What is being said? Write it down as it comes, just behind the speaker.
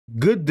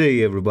Good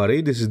day,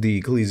 everybody. This is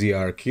the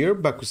Ecclesiarch here,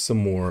 back with some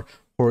more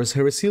Horus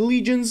Heresy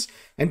Legions,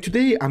 and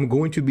today I'm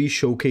going to be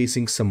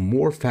showcasing some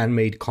more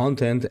fan-made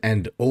content,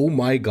 and oh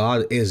my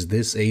god, is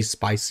this a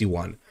spicy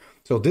one.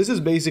 So this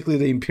is basically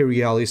the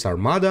Imperialis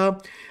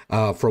Armada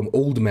from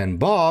Old Man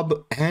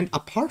Bob, and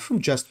apart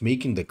from just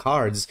making the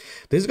cards,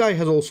 this guy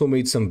has also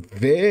made some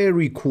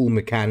very cool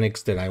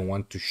mechanics that I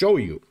want to show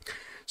you.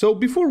 So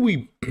before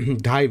we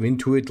dive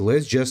into it,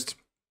 let's just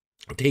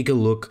take a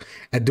look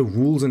at the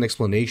rules and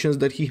explanations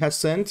that he has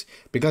sent,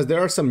 because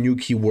there are some new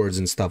keywords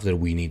and stuff that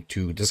we need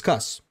to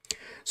discuss.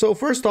 So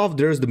first off,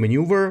 there's the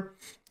maneuver.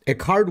 A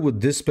card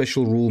with this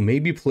special rule may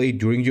be played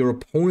during your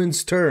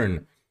opponent's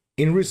turn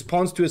in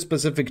response to a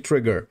specific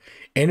trigger.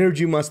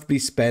 Energy must be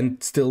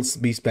still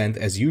be spent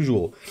as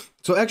usual.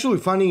 So actually,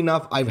 funny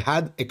enough, I've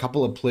had a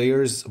couple of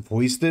players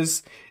voice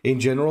this in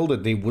general,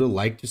 that they would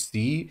like to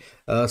see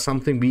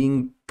something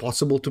being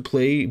possible to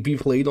be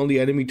played on the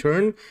enemy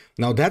turn.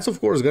 Now that's of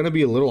course going to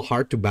be a little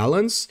hard to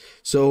balance.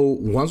 So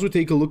once we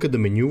take a look at the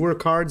maneuver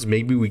cards,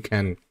 maybe we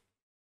can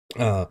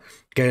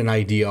get an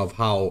idea of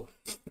how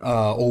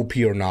OP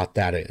or not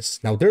that is.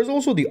 Now there's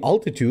also the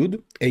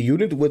altitude. A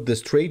unit with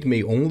this trait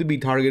may only be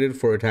targeted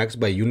for attacks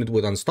by a unit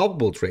with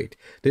unstoppable trait.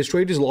 This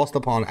trait is lost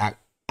upon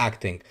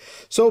acting.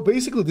 So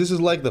basically this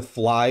is like the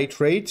fly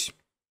trait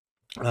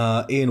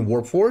in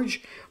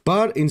Warforged,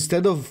 but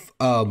instead of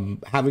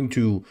having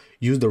to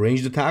use the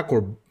ranged attack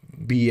or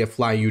be a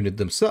fly unit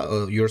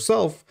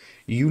yourself,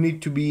 you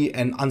need to be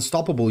an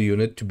unstoppable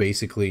unit to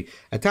basically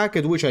attack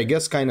it, which I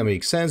guess kind of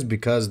makes sense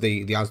because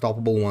the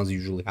unstoppable ones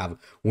usually have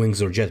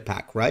wings or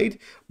jetpack, right?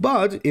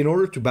 But in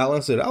order to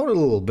balance it out a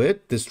little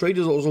bit, this trait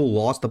is also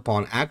lost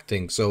upon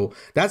acting, so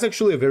that's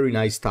actually a very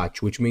nice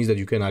touch, which means that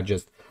you cannot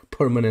just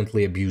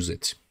permanently abuse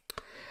it.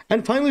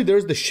 And finally,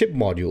 there's the ship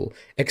module.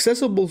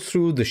 Accessible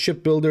through the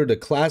ship builder, the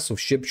class of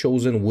ship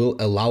chosen will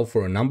allow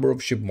for a number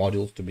of ship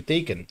modules to be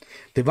taken.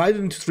 Divided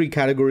into three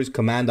categories: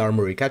 command,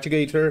 armory,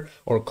 cogitator,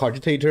 or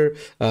cogitator.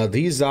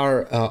 These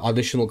are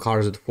additional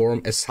cards that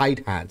form a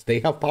side hand.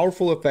 They have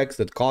powerful effects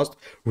that cost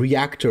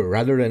reactor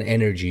rather than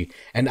energy.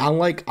 And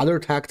unlike other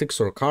tactics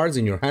or cards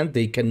in your hand,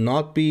 they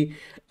cannot be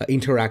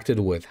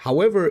interacted with.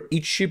 However,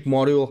 each ship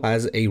module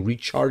has a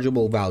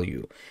rechargeable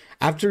value.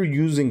 After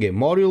using a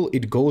module,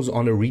 it goes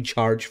on a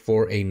recharge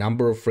for a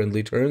number of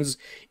friendly turns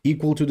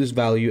equal to this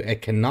value.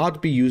 It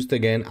cannot be used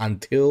again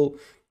until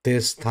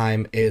this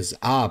time is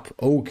up.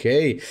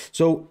 Okay,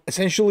 so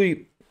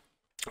essentially,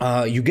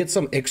 you get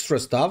some extra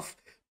stuff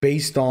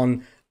based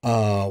on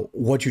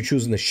what you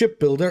choose in the ship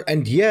builder.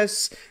 And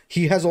yes,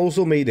 he has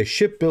also made a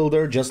ship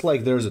builder, just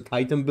like there's a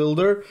Titan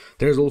builder.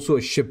 There's also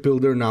a ship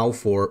builder now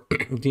for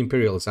the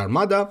Imperialis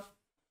Armada.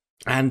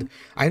 And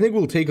I think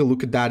we'll take a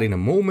look at that in a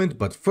moment,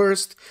 but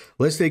first,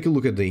 let's take a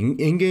look at the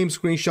in-game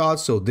screenshots.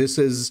 So this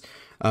is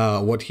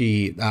what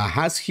he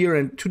has here,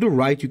 and to the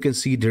right, you can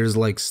see there's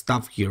like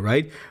stuff here,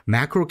 right?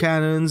 Macro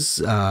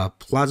cannons,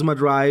 plasma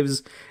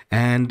drives,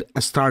 and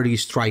Astartes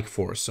Strike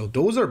Force. So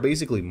those are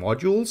basically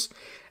modules,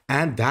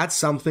 and that's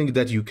something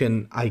that you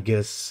can, I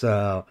guess,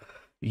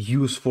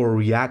 use for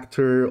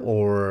reactor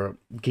or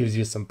gives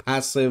you some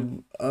passive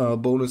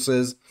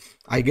bonuses.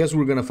 I guess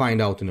we're gonna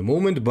find out in a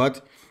moment,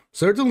 but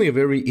certainly a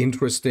very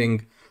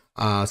interesting,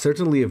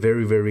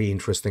 very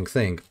interesting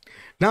thing.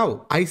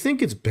 Now, I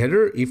think it's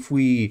better if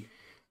we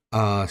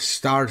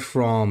start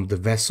from the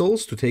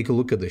vessels to take a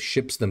look at the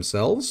ships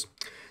themselves.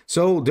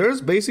 So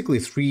there's basically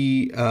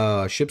three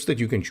ships that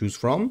you can choose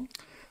from.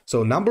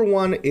 So number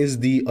one is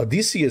the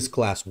Odysseus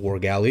class war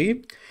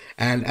galley.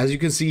 And as you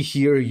can see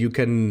here, you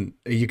can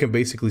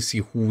basically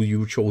see who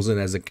you've chosen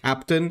as a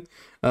captain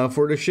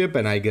for the ship.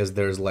 And I guess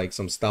there's like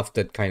some stuff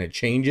that kind of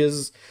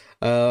changes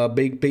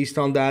based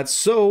on that.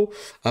 So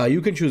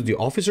you can choose the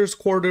officer's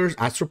quarters,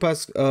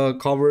 astropath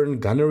cavern,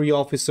 gunnery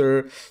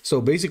officer.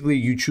 So basically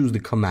you choose the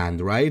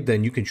command, right?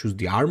 Then you can choose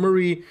the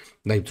armory,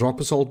 like drop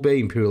assault bay,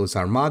 Imperialis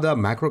Armada,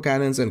 macro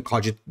cannons, and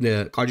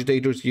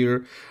cogitators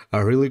here,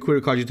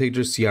 reliquary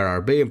cogitators,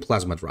 CRR bay, and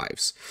plasma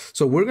drives.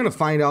 So we're gonna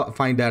find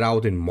that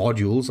out in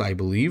modules, I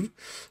believe.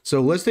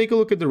 So let's take a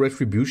look at the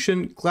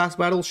Retribution class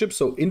battleship.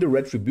 So in the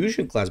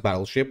Retribution class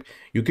battleship,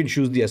 you can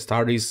choose the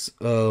Astartes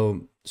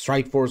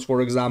Strike Force,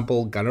 for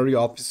example, gunnery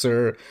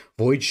officer,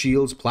 void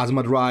shields,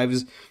 plasma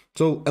drives.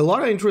 So a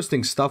lot of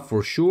interesting stuff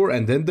for sure.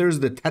 And then there's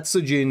the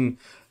Tetsujin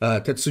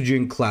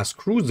class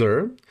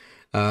cruiser,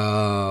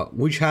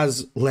 which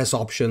has less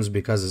options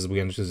because, as we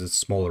understand, it's a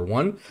smaller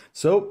one.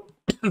 So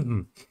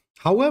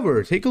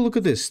however, take a look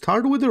at this.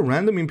 Start with a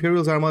random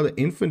Imperialis Armada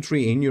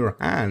infantry in your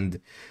hand.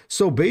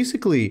 So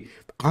basically,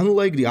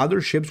 unlike the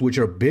other ships, which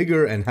are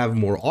bigger and have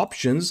more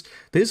options,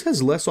 this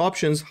has less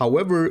options.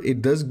 However,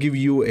 it does give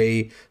you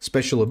a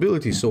special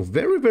ability. So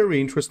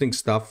very interesting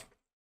stuff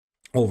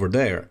over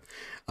there.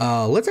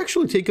 Let's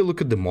actually take a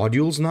look at the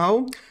modules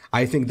now.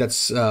 I think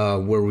that's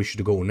where we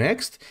should go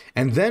next.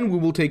 And then we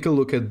will take a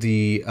look at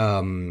the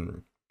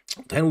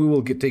Then we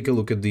will take a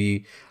look at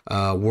the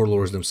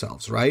warlords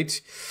themselves,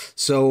 right?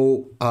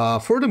 So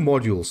for the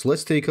modules,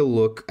 let's take a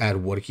look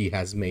at what he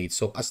has made.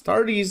 So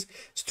Astartes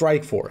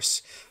Strike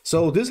Force.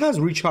 So this has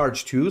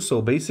recharge too.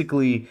 So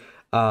basically,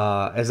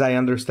 as I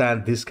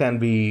understand, this can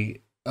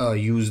be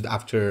used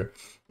after,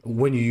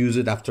 when you use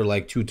it after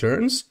like 2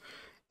 turns.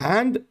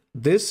 And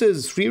this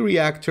is 3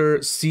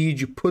 reactor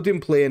siege, put in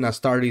play an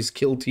Astartes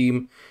kill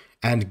team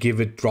and give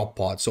it drop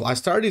pod. So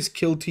Astartes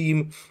kill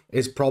team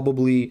is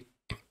probably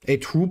a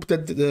troop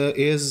that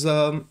is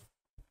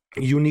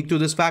unique to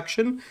this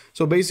faction.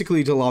 So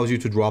basically it allows you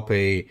to drop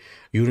a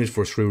unit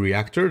for 3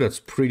 reactor. That's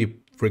pretty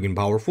friggin'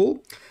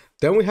 powerful.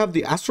 Then we have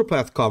the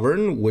Astropath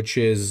Cavern, which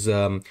is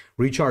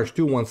recharge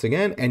 2 once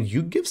again, and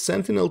you give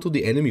Sentinel to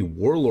the enemy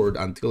warlord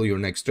until your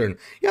next turn.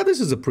 Yeah, this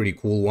is a pretty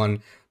cool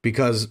one,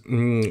 because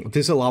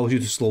this allows you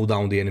to slow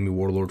down the enemy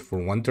warlord for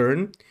 1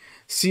 turn.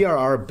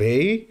 CRR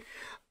Bay,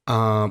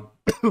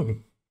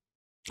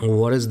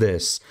 what is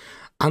this?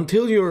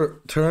 Until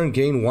your turn,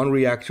 gain 1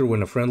 reactor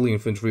when a friendly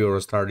infantry or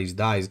Astartes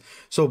dies.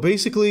 So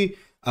basically,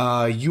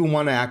 you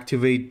want to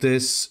activate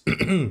this.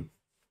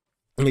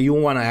 You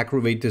want to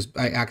activate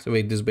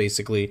this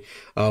basically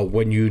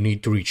when you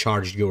need to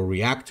recharge your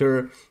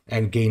reactor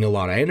and gain a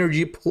lot of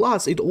energy.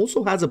 Plus, it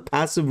also has a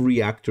passive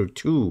reactor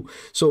too.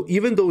 So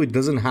even though it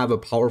doesn't have a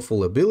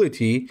powerful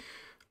ability,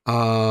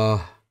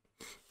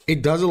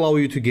 it does allow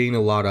you to gain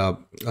a lot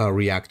of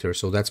reactors.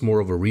 So that's more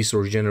of a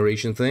resource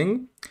generation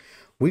thing.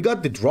 We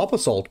got the Drop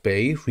Assault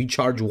Bay,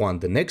 recharge 1.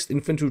 The next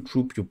infantry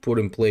troop you put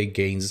in play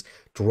gains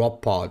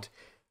drop pod.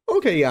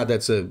 Okay, yeah,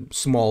 that's a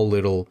small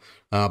little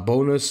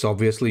bonus.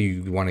 Obviously,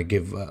 you want to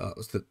give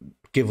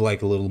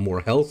like a little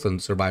more health and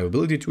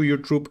survivability to your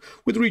troop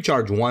with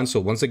recharge 1. So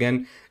once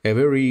again, a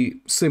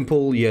very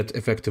simple yet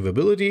effective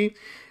ability.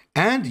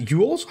 And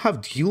you also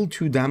have deal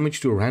 2 damage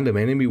to a random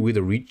enemy with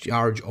a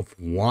recharge of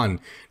 1.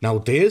 Now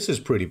this is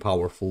pretty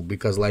powerful,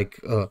 because like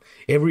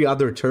every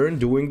other turn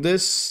doing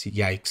this,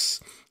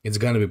 yikes, it's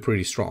gonna be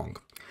pretty strong.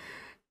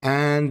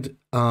 And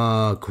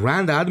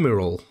Grand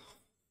Admiral.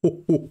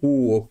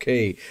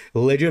 Okay,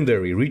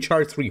 legendary,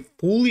 recharge 3,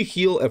 fully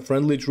heal a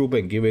friendly troop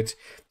and give it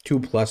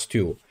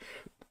 2+2.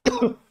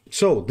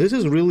 So this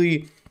is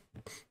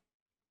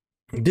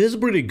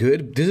pretty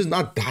good. This is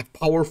not that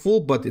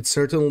powerful, but it's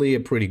certainly a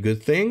pretty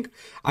good thing.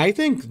 I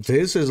think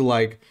this is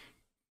like,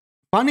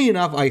 funny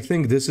enough, I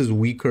think this is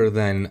weaker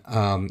than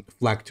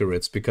flak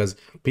turrets, because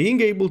being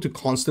able to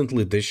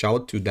constantly dish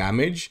out 2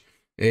 damage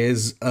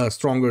is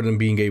stronger than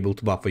being able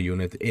to buff a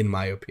unit, in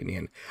my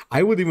opinion.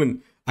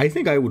 I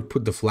think I would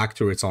put the flak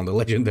turrets on the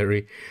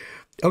legendary.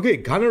 Okay,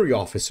 Gunnery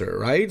Officer,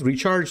 right?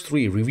 Recharge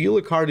 3, reveal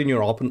a card in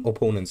your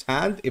opponent's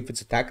hand. If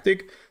it's a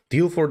tactic,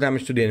 deal 4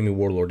 damage to the enemy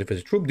warlord. If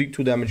it's a troop, deal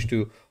 2 damage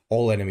to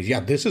all enemies.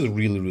 Yeah, this is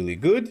really, really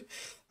good.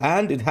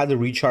 And it had a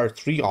recharge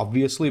 3,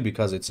 obviously,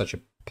 because it's such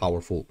a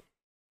powerful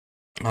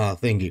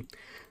thingy.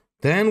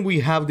 Then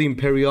we have the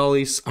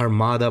Imperialis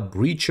Armada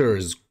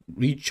Breachers.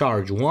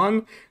 Recharge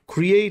 1,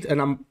 create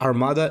an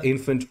Armada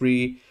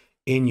infantry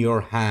in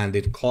your hand.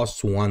 It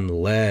costs 1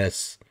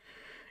 less.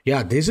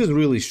 Yeah, this is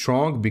really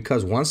strong,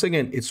 because once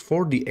again, it's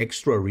for the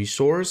extra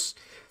resource.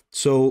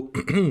 So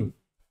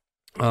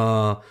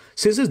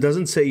since it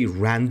doesn't say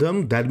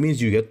random, that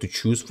means you get to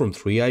choose from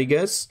 3, I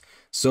guess.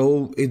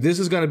 So this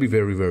is going to be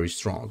very, very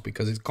strong,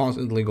 because it's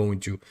constantly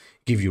going to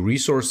give you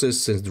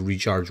resources, since the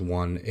recharge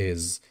 1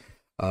 is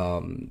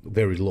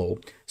very low.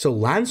 So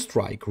Land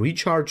Strike,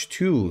 recharge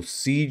 2,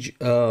 siege,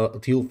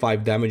 deal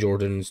 5 damage,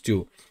 ordnance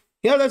 2.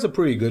 Yeah, that's a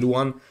pretty good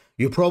one.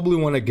 You probably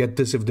want to get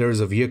this if there's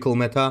a vehicle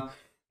meta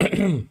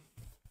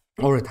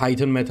or a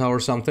Titan meta or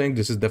something.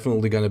 This is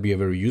definitely going to be a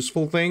very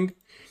useful thing.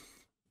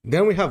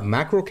 Then we have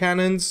Macro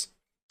Cannons,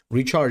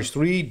 recharge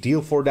 3,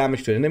 deal 4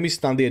 damage to enemies,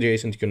 stun the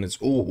adjacent units.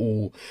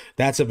 Ooh,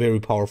 that's a very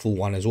powerful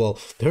one as well.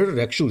 There are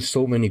actually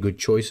so many good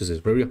choices.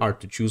 It's very hard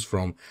to choose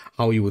from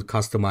how you would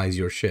customize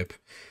your ship.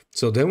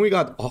 So then we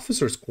got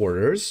Officer's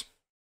Quarters.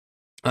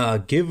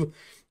 Give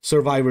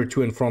Survivor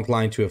 2 in front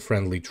line to a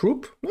friendly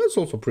troop. That's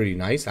also pretty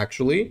nice,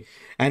 actually.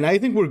 And I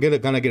think we're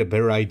gonna get a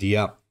better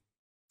idea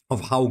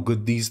of how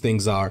good these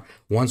things are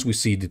once we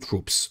see the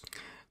troops.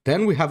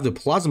 Then we have the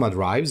Plasma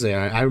Drives.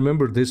 I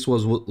remember this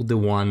was the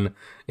one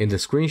in the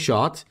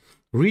screenshot.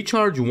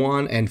 Recharge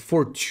 1, and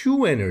for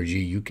 2 energy,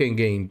 you can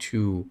gain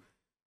 2.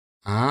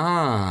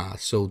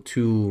 So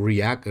 2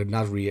 reactor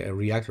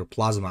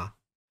plasma.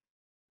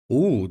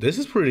 Ooh, this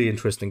is pretty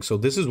interesting. So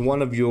this is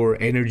one of your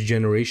energy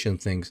generation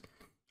things.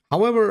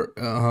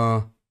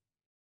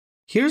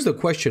 Here's the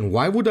question.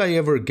 Why would I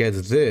ever get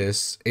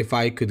this if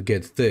I could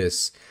get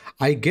this?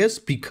 I guess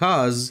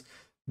because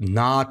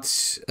this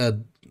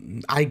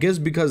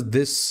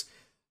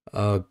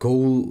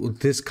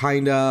this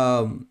kind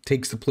of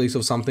takes the place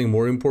of something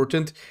more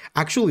important.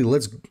 Actually,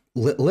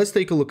 let's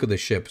take a look at the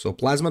ship. So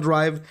Plasma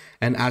Drive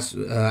and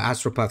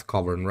Astropath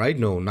Cavern, right?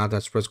 No, not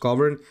Astropath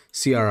Cavern,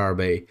 CRR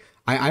Bay.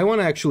 I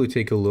want to actually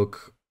take a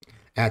look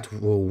at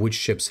which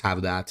ships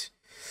have that.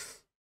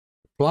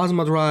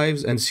 Plasma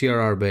Drives and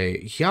CRR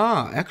Bay.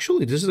 Yeah,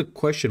 actually, this is a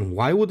question.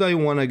 Why would I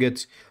want to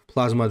get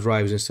Plasma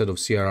Drives instead of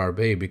CRR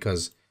Bay?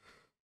 Because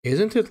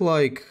Isn't it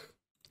like...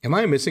 Am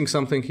I missing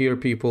something here,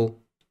 people?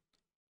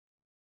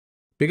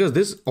 Because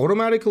this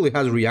automatically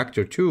has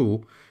reactor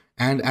too,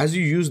 and as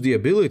you use the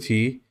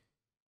ability...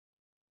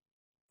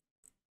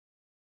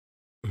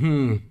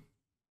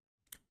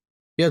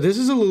 Yeah, this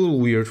is a little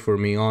weird for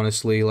me,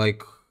 honestly.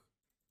 Like,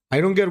 I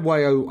don't get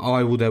why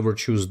I would ever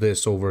choose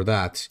this over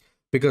that.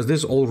 Because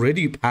this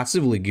already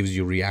passively gives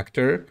you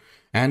reactor,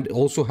 and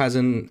also has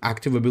an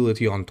active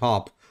ability on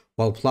top,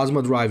 while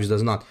plasma drives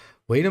does not.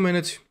 Wait a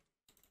minute.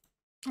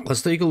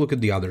 Let's take a look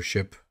at the other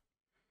ship.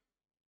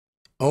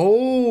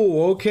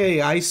 Oh, okay,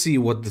 I see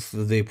what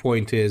the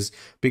point is,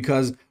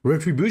 because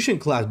Retribution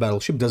class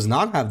battleship does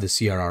not have the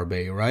CRR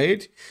bay,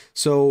 right?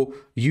 So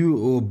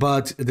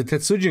but the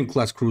Tetsujin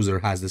class cruiser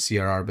has the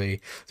CRR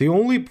bay. The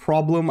only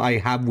problem I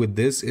have with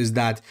this is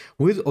that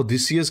with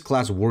Odysseus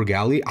class war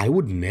galley, I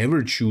would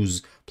never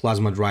choose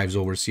plasma drives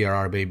over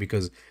CRR bay,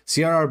 because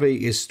CRR bay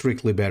is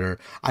strictly better.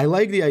 I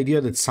like the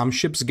idea that some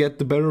ships get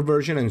the better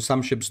version and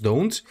some ships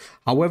don't.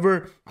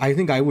 However, I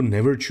think I would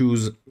never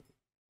choose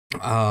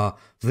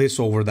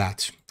this over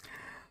that.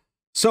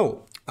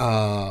 So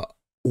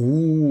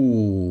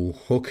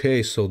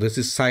okay, so this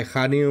is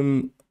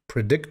Psychanium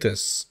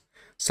Predictus.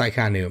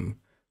 Psychanium.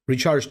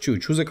 Recharge 2.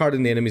 Choose a card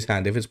in the enemy's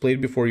hand. If it's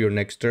played before your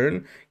next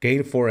turn,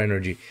 gain 4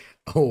 energy.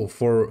 Oh,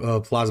 for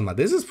plasma.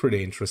 This is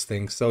pretty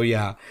interesting. So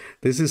yeah,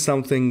 this is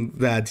something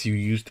that you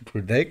use to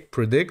predict.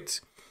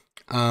 This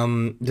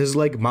is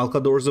like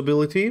Malkador's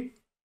ability,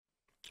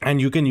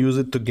 and you can use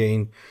it to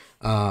gain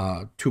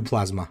 2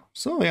 plasma.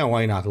 So yeah,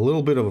 why not? A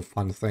little bit of a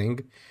fun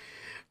thing.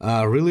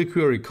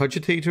 Reliquary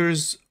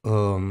Cogitators,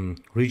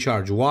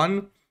 recharge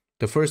 1.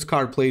 The first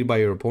card played by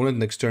your opponent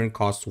next turn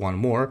costs 1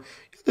 more.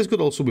 Yeah, this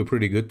could also be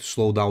pretty good to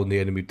slow down the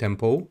enemy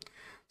tempo.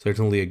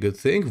 Certainly a good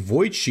thing.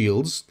 Void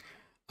Shields,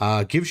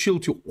 give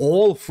shield to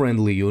all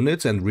friendly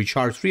units and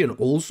recharge 3, and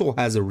also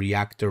has a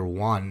reactor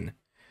 1.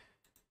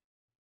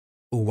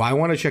 Oh, I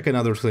want to check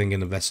another thing in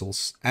the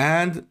vessels.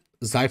 And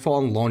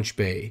Xiphon Launch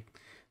Bay.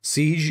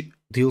 Siege,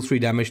 deal 3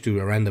 damage to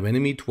a random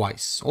enemy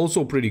twice.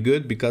 Also pretty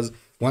good because,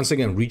 once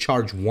again,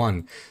 recharge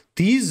 1.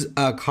 These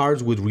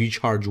cards with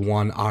recharge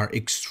 1 are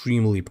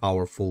extremely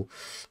powerful.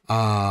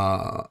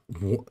 Let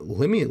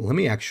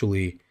me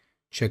actually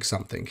check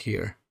something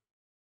here.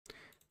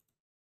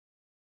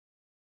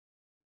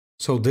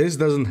 So this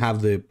doesn't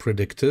have the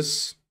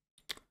Predictus.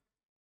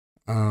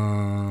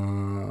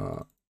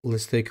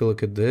 Let's take a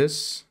look at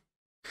this.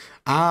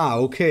 Ah,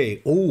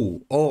 okay.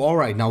 Oh, all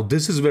right. Now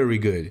this is very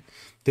good.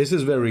 This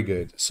is very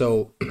good.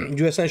 So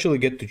you essentially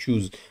get to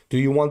choose. Do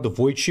you want the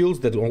Void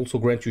Shields that also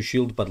grant you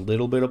shield but a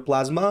little bit of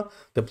plasma,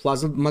 the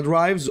plasma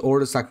drives, or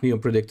the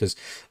Psychanium Predictus?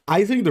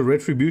 I think the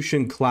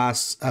Retribution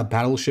class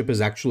battleship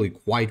is actually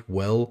quite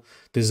well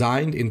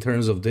designed in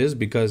terms of this,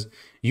 because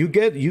you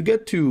can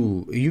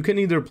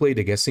either play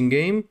the guessing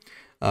game,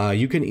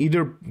 you can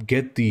either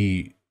get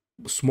the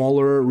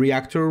smaller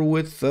reactor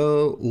with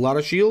a lot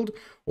of shield,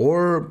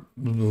 or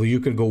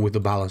you can go with the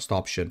balanced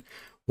option.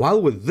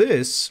 While with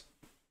this,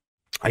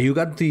 you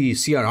got the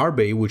CRR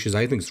bay, which is,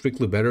 I think,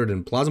 strictly better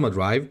than plasma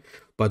drive.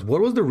 But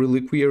what was the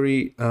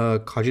Reliquary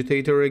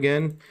Cogitator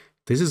again?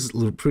 This is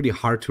pretty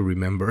hard to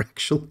remember,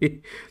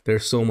 actually.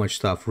 There's so much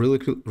stuff.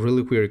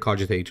 Reliquary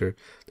Cogitator.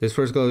 This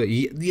first color.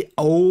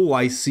 Oh,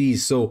 I see.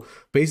 So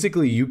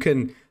basically, you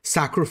can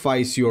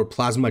sacrifice your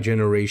plasma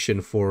generation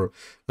for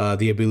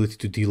the ability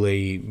to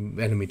delay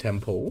enemy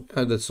tempo.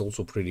 That's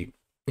also pretty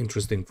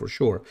interesting for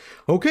sure.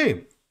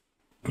 Okay,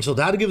 so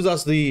that gives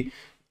us the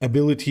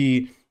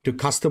ability to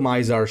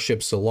customize our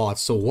ships a lot.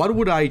 So what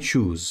would I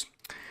choose?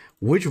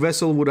 Which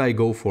vessel would I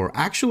go for?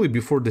 Actually,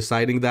 before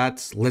deciding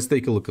that, let's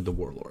take a look at the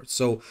Warlords.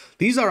 So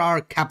these are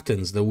our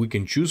captains that we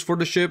can choose for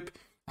the ship,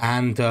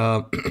 and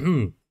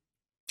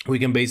we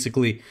can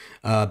basically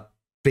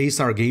base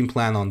our game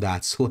plan on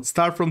that. So let's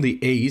start from the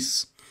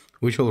Ace,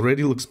 which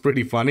already looks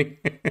pretty funny.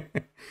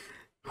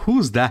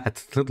 Who's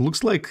that? That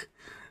looks like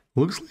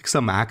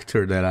some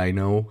actor that I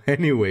know.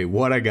 Anyway,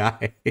 what a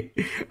guy.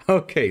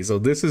 Okay, so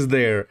this is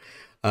their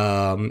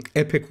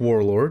epic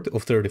warlord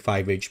of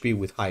 35 HP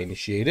with high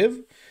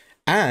initiative.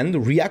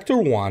 And reactor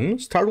 1,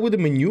 start with a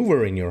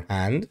maneuver in your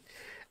hand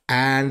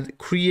and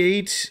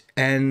create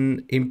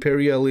an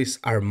Imperialis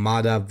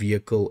Armada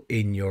vehicle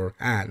in your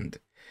hand.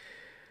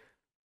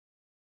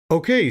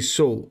 Okay,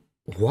 so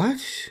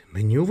what?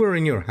 Maneuver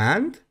in your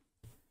hand?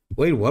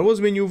 Wait, what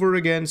was maneuver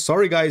again?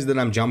 Sorry guys that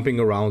I'm jumping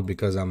around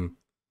because I'm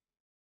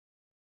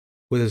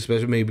with a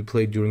special maybe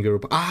played during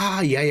Europe.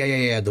 Ah,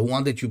 yeah. The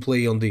one that you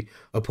play on the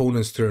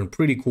opponent's turn.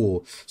 Pretty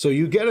cool. So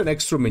you get an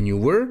extra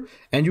maneuver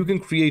and you can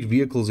create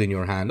vehicles in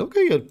your hand.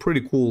 Okay, a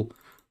pretty cool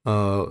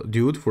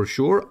dude for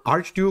sure.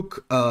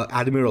 Archduke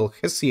Admiral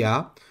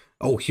Hesia.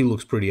 Oh, he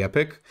looks pretty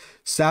epic.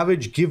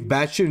 Savage, give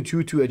Bastion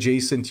 2 to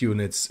adjacent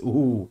units.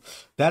 Ooh,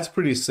 that's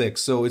pretty sick.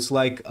 So it's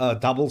like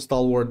double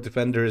stalwart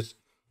defenders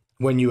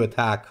when you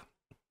attack.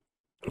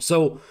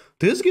 So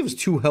this gives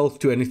 2 health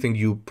to anything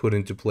you put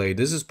into play.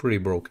 This is pretty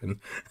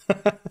broken.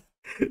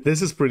 This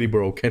is pretty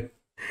broken,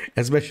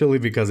 especially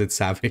because it's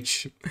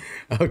Savage.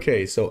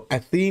 Okay, so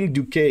Athene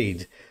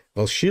Ducade.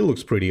 Well, she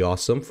looks pretty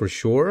awesome for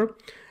sure.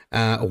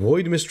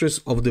 Void Mistress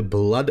of the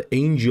Blood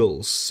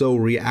Angels. So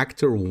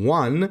reactor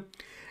 1,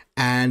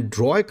 and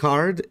draw a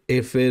card.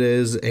 If it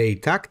is a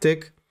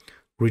tactic,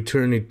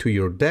 return it to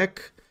your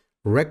deck.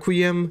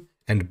 Requiem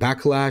and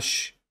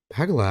Backlash.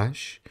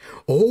 Backlash?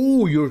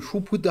 Oh, your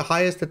troop with the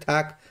highest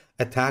attack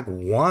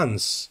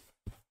once.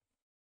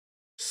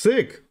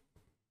 Sick.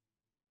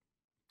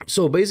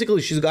 So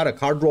basically, she's got a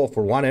card draw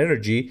for 1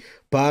 energy,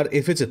 but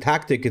if it's a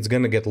tactic, it's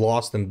gonna get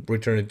lost and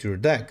return it to your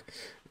deck.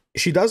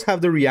 She does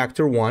have the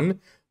reactor 1,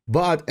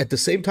 but at the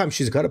same time,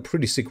 she's got a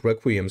pretty sick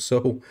Requiem.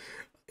 So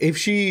if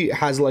she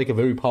has like a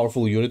very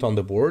powerful unit on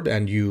the board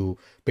and you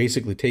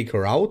basically take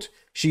her out,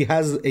 she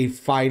has a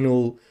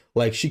final,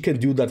 like she can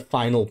do that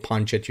final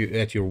punch at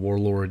your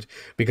Warlord,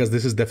 because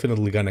this is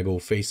definitely gonna go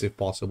face if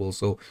possible.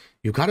 So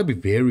you gotta be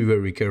very,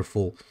 very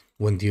careful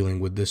when dealing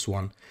with this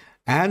one.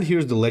 And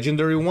here's the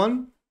legendary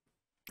one,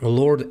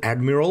 Lord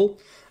Admiral,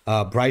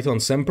 Brighton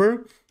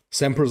Semper.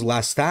 Semper's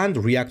Last Stand,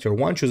 reactor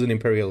 1, choose an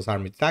Imperialis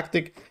army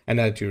tactic and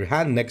add it to your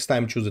hand. Next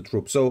time, choose a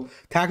troop. So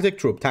tactic,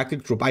 troop.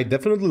 I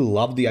definitely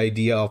love the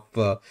idea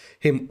of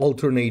him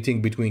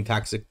alternating between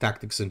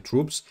tactics and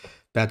troops.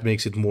 That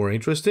makes it more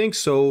interesting.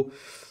 So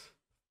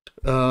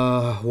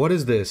what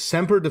is this?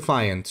 Semper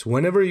Defiant.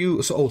 Whenever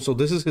you, so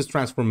this is his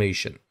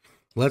transformation.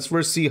 Let's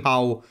first see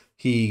how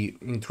he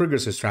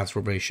triggers his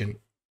transformation.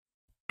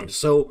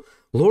 So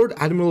Lord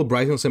Admiral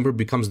Brighton Semper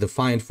becomes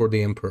Defiant for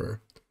the Emperor.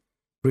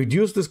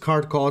 Reduce this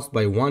card cost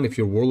by 1 if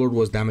your Warlord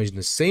was damaged in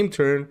the same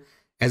turn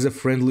as a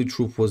friendly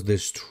troop was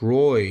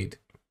destroyed.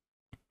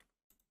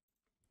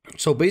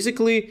 So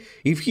basically,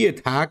 if he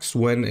attacks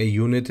when a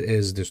unit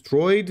is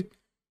destroyed,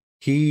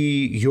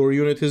 your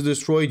unit is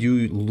destroyed,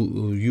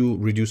 you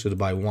reduce it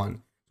by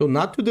 1. So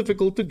not too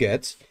difficult to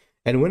get.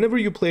 And whenever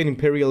you play an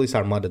Imperialis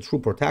Armada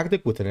troop or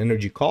tactic with an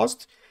energy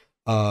cost,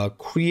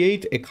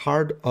 create a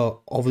card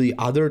of the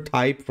other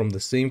type from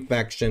the same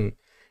faction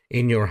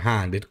in your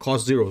hand. It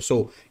costs 0.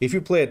 So if you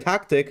play a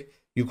tactic,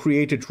 you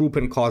create a troop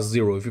and cost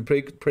 0. If you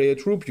play a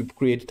troop, you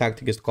create a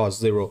tactic, it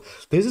costs 0.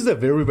 This is a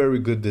very, very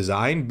good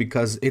design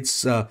because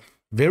it's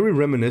very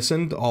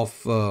reminiscent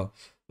of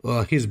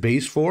his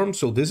base form.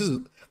 So this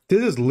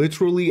is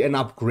literally an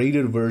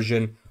upgraded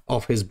version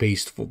of his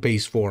base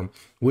form,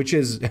 which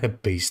is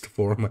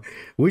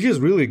which is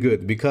really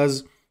good,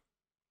 because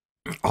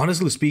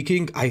honestly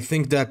speaking, I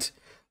think that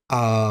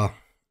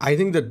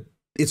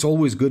it's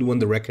always good when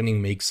the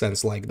Reckoning makes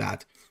sense like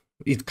that.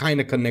 It's kind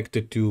of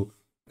connected to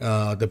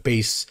the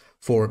base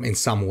form in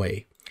some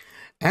way.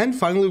 And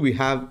finally, we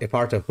have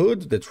Eparta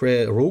Hood,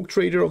 the Rogue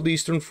Trader of the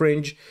Eastern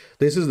Fringe.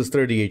 This is the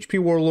 30 HP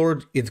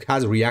Warlord. It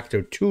has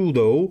Reactor 2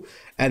 though,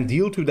 and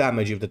deal 2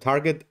 damage if the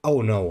target...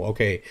 Oh no,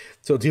 okay.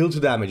 So deal 2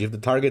 damage. If the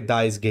target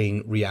dies,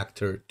 gain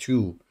Reactor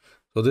 2.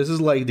 So this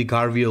is like the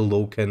Garviel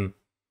Loken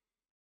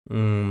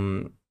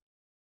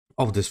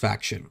of this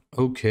faction.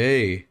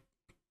 Okay.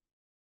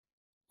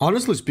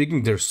 Honestly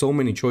speaking, there's so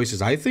many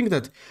choices. I think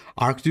that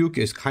Archduke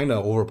is kind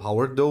of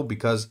overpowered though,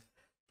 because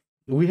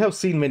we have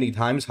seen many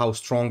times how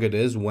strong it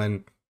is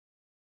when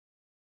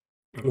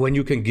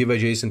you can give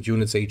adjacent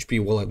units HP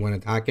when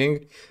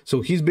attacking.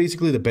 So he's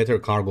basically the better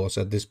Cargos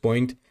at this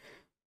point.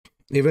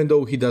 Even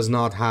though he does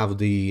not have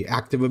the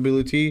active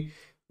ability,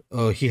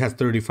 he has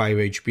 35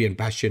 HP, and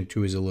Bastion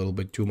 2 is a little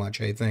bit too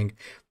much, I think.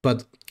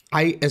 But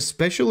I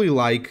especially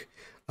like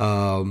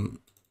Brighton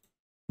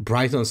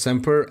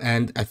Semper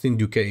and Athen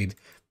Ducade.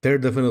 They're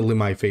definitely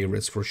my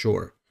favorites for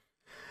sure.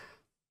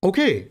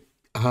 Okay,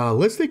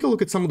 let's take a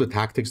look at some of the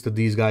tactics that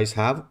these guys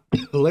have.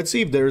 Let's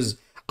see if there's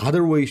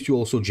other ways to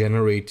also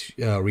generate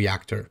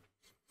reactor.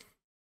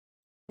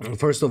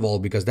 First of all,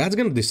 because that's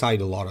going to decide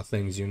a lot of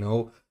things, you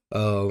know,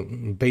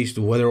 based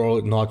whether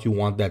or not you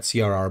want that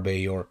CRR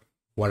Bay or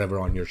whatever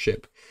on your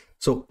ship.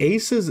 So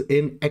Aces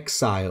in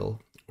Exile,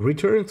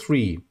 return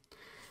 3.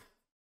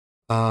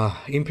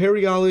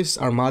 Imperialis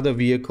Armada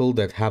vehicle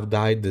that have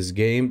died this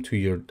game to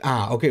your...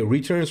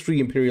 returns 3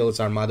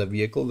 Imperialis Armada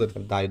vehicle that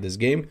have died this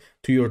game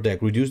to your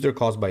deck. Reduce their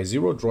cost by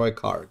 0, draw a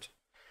card.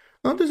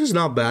 Now, this is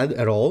not bad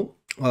at all.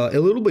 A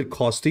little bit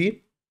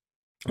costly,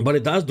 but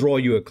it does draw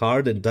you a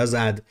card. It does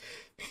add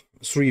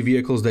 3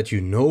 vehicles that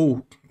you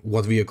know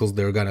what vehicles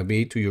they're gonna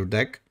be to your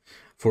deck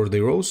for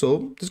 0,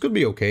 so this could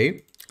be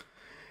okay.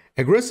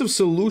 Aggressive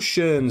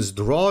Solutions,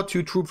 draw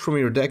 2 troops from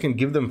your deck and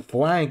give them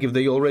flank. If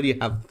they already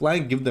have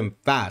flank, give them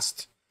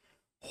fast.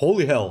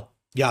 Holy hell.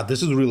 Yeah,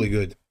 this is really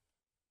good.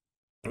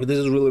 This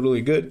is really,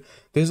 really good.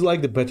 This is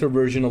like the better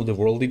version of the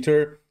World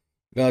Eater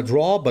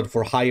draw, but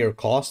for higher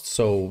cost,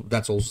 so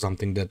that's also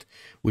something that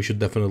we should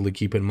definitely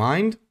keep in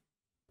mind.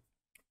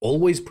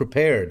 Always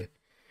prepared.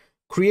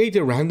 Create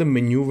a random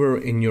maneuver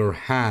in your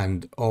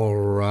hand.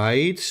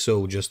 Alright,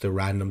 so just a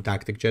random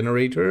tactic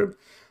generator.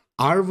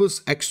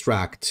 Arvus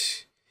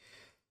Extract.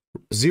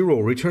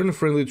 0, return a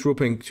friendly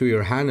trooping to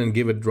your hand and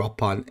give it drop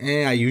pod.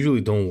 I usually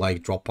don't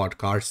like drop pod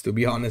cards, to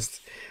be honest.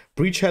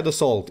 Breachhead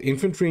Assault.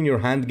 Infantry in your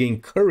hand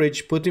gain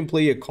courage. Put in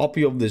play a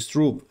copy of this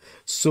troop.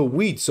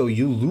 Sweet. So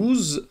you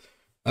lose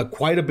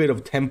quite a bit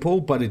of tempo,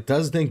 but it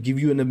does then give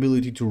you an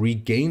ability to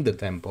regain the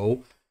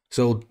tempo.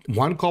 So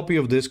 1 copy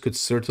of this could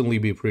certainly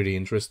be pretty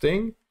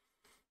interesting.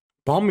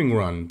 Bombing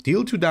Run.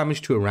 Deal 2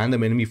 damage to a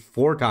random enemy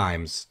 4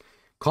 times.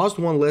 Cost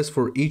 1 less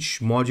for each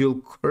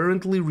module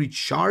currently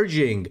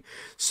recharging.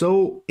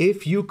 So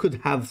if you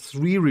could have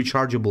 3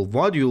 rechargeable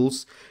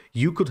modules,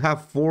 you could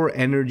have 4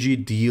 energy,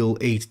 deal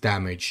 8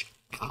 damage.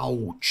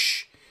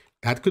 Ouch.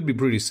 That could be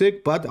pretty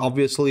sick, but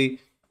obviously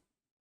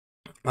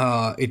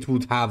it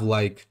would have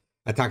like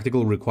a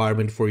tactical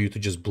requirement for you to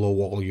just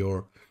blow all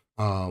your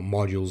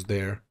modules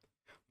there.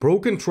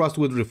 Broken Trust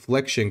with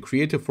Reflection.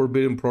 Create a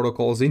Forbidden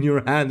Protocols in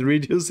your hand.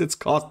 Reduce its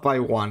cost by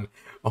 1.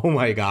 Oh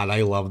my god,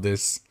 I love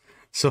this.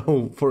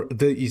 So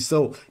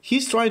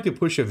he's trying to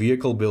push a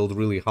vehicle build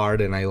really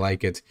hard, and I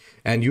like it.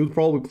 And you'd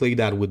probably play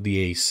that with the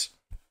Ace.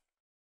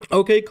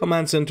 Okay,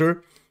 Command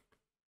Center.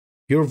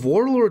 Your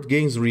Warlord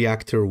gains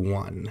Reactor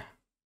 1.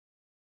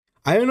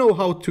 I don't know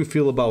how to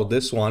feel about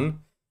this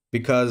one,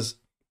 because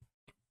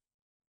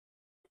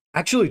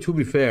actually, to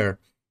be fair,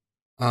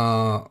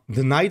 the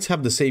Knights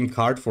have the same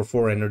card for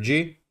 4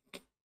 energy.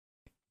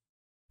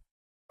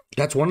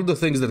 That's one of the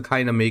things that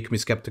kind of make me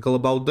skeptical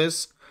about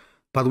this.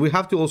 But we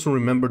have to also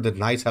remember that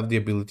Knights have the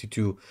ability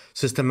to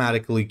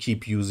systematically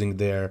keep using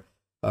their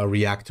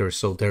reactors.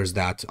 So there's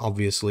that,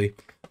 obviously,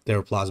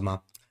 their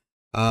plasma.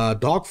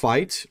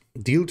 Dogfight.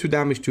 Deal 2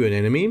 damage to an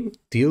enemy.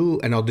 Deal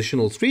an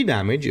additional 3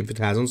 damage if it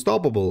has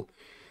Unstoppable.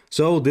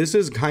 So this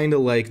is kind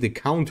of like the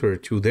counter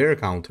to their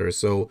counter.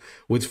 So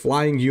with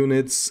flying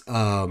units,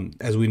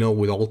 as we know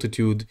with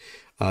altitude,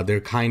 they're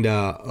kind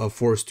of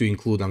forced to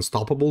include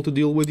Unstoppable to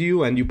deal with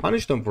you, and you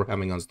punish them for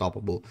having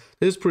Unstoppable.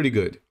 This is pretty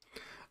good.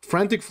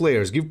 Frantic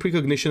Flares. Give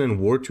Precognition and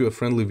Ward to a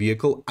friendly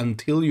vehicle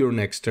until your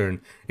next turn.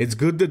 It's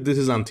good that this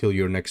is until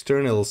your next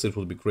turn, else it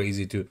would be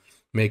crazy to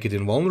make it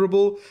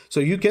invulnerable. So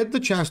you get the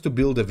chance to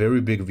build a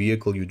very big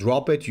vehicle. You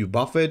drop it, you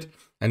buff it,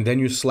 and then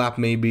you slap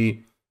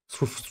maybe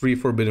 3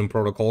 Forbidden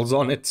Protocols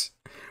on it,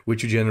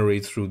 which you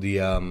generate through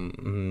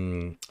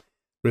the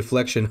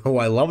reflection. Oh,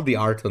 I love the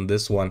art on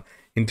this one.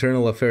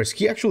 Internal Affairs.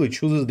 He actually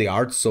chooses the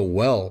art so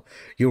well.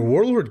 Your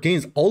Warlord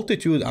gains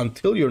altitude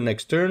until your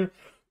next turn.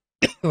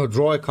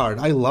 Draw a card.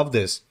 I love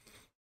this.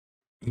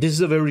 This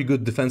is a very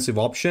good defensive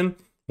option,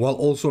 while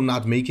also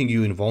not making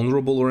you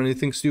invulnerable or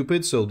anything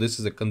stupid. So this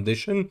is a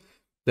condition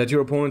that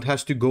your opponent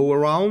has to go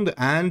around,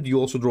 and you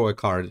also draw a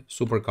card,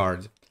 super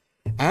card.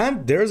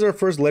 And there's our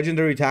first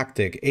legendary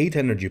tactic, 8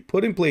 energy.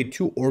 Put in play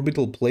 2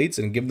 orbital plates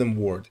and give them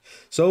ward.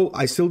 So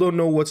I still don't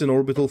know what's an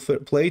orbital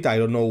plate. I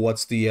don't know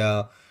what's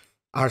the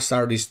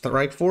Arsardi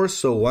Strike Force.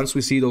 So once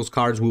we see those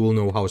cards, we will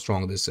know how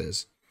strong this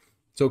is.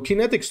 So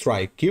Kinetic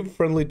Strike, give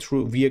friendly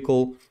true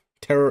vehicle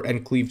terror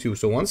and cleave 2.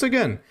 So once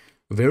again,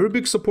 very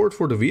big support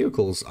for the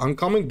vehicles.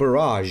 Oncoming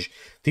Barrage,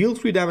 deal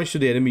 3 damage to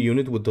the enemy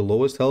unit with the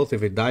lowest health.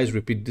 If it dies,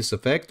 repeat this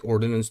effect.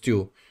 Ordnance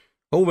 2.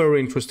 Oh, very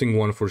interesting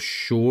one for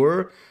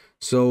sure.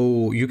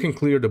 So you can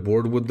clear the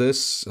board with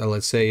this.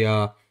 Let's say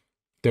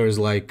there's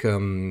like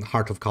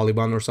Heart of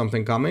Caliban or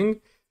something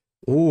coming.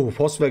 Ooh,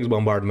 Phosphex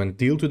Bombardment,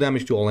 deal 2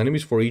 damage to all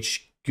enemies for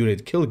each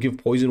unit killed. Give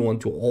poison 1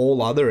 to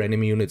all other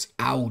enemy units.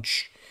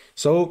 Ouch.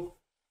 So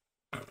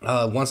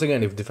once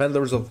again, if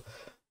defenders of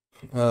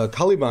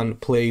Caliban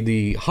play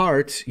the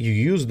heart, you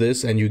use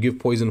this and you give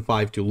poison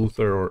 5 to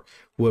Luther or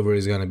whoever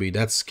is gonna be.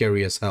 That's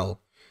scary as hell.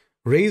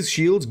 Raise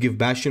shields, give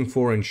Bastion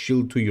 4 and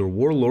shield to your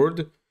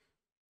Warlord.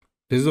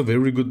 This is a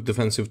very good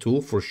defensive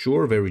tool for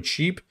sure, very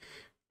cheap.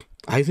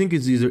 I think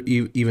it's either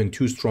even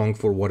too strong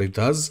for what it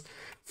does.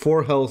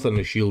 4 health and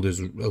a shield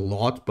is a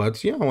lot,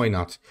 but yeah, why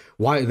not?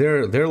 Why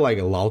they're like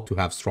allowed to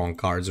have strong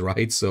cards,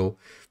 right? So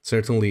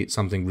certainly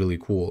something really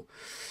cool.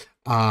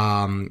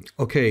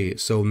 Okay,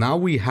 so now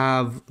we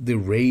have the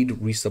raid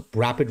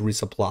rapid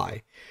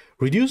resupply.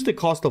 Reduce the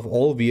cost of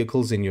all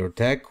vehicles in your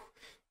deck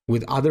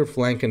with other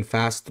flank and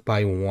fast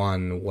by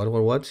 1.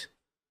 What?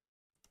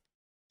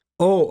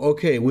 Oh,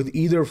 okay, with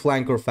either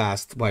flank or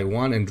fast by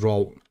 1 and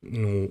draw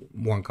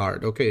 1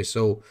 card. Okay,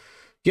 so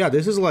yeah,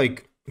 this is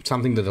like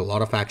something that a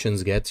lot of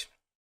factions get.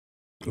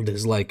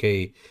 There's like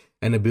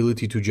an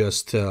ability to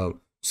just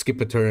skip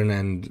a turn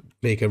and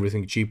make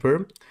everything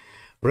cheaper.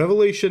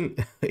 Revelation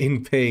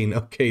in Pain.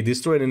 Okay,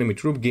 destroy an enemy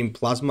troop, gain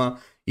plasma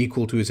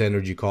equal to its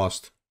energy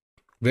cost.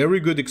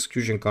 Very good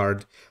execution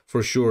card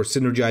for sure.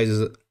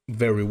 Synergizes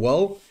very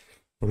well.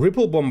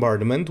 Ripple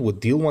Bombardment would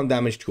deal 1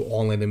 damage to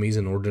all enemies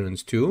in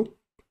Ordnance 2.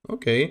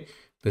 Okay,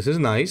 this is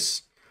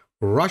nice.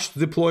 Rushed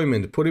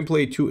Deployment. Put in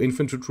play 2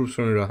 infantry troops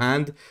from your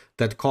hand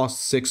that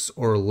cost 6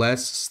 or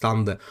less.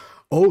 Stun them.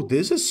 Oh,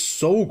 this is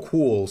so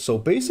cool. So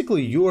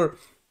basically you're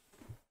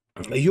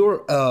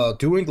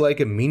doing like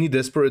a mini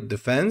desperate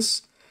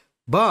defense,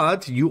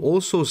 but you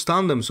also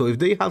stun them. So if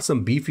they have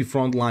some beefy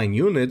frontline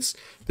units,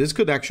 this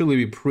could actually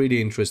be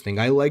pretty interesting.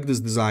 I like this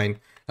design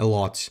a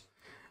lot.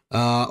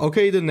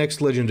 Okay, the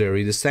next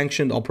legendary, the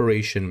Sanctioned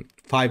Operation,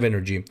 5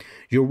 energy.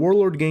 Your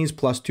Warlord gains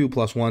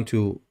 +2/+1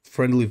 to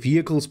friendly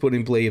vehicles put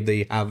in play if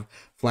they have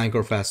flank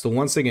or fast. So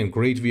once again,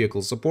 great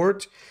vehicle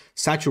support.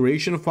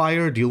 Saturation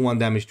Fire, deal 1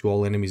 damage to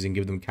all enemies and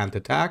give them can't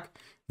attack.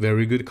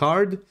 Very good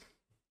card.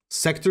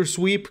 Sector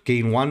Sweep,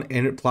 gain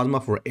 1 plasma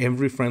for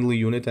every friendly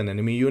unit and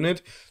enemy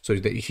unit. So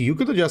you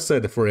could have just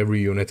said for every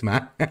unit,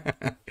 man.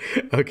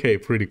 Okay,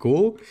 pretty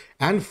cool.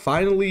 And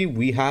finally,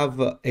 we have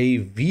a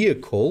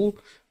vehicle.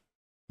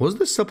 Was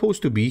this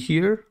supposed to be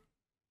here?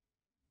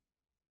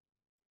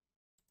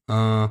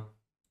 I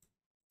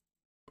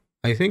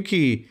think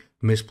he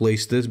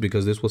misplaced this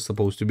because this was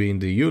supposed to be in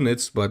the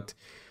units, but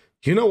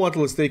you know what?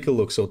 Let's take a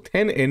look. So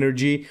 10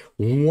 energy,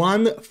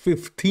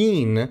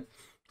 115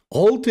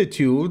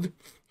 altitude,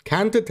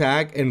 can't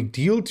attack, and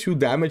deal 2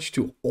 damage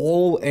to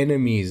all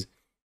enemies.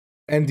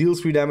 And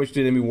deals 3 damage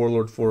to enemy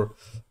warlord for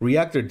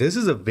reactor. This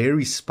is a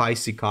very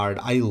spicy card.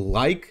 I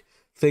like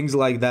things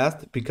like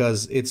that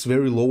because it's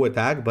very low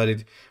attack, but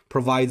it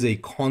provides a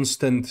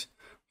constant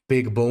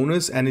big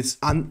bonus, and it's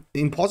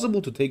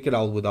impossible to take it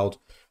out without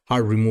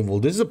hard removal.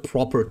 This is a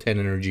proper 10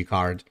 energy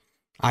card.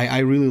 I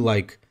really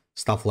like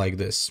stuff like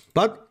this.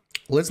 But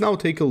let's now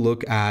take a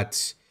look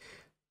at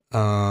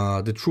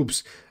the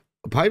troops.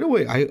 By the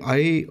way,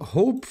 I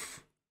hope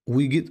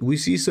we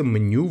see some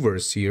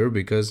maneuvers here,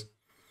 because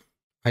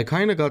I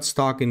kind of got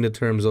stuck in the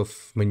terms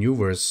of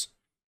maneuvers.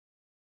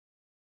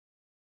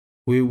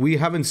 We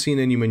haven't seen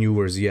any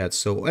maneuvers yet.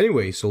 So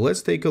anyway, so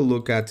let's take a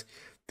look at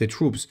the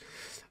troops.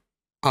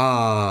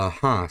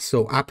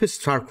 So Apis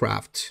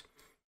Starcraft,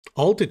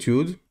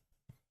 altitude,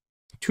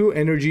 2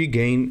 energy,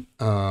 gain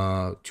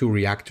 2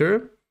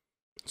 reactor.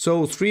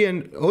 So 3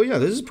 and oh yeah,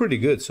 this is pretty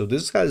good. So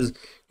this has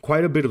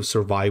quite a bit of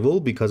survival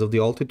because of the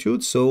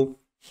altitude. So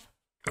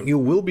you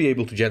will be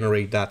able to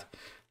generate that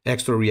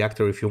extra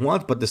reactor if you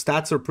want, but the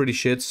stats are pretty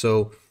shit.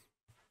 So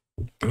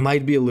it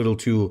might be a little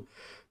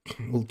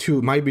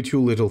might be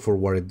too little for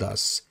what it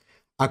does.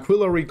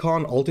 Aquila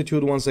Recon,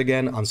 altitude once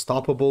again,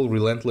 unstoppable,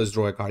 relentless,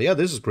 draw a card. Yeah,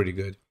 this is pretty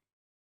good.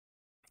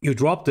 You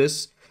drop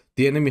this,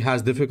 the enemy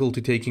has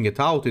difficulty taking it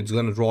out, it's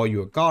going to draw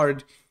you a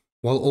card,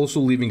 while also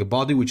leaving a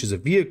body, which is a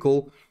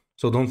vehicle.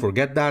 So don't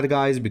forget that,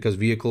 guys, because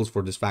vehicles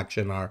for this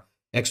faction are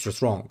extra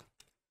strong.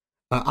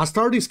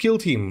 Astartes Skill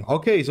Team.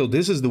 Okay, so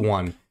this is the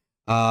one.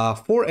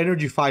 4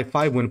 energy,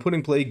 5/5. When put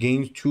in play,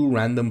 gains 2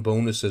 random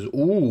bonuses.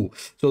 Ooh,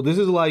 so this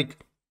is like,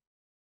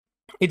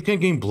 it can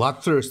gain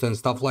Bloodthirst and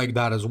stuff like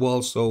that as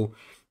well. So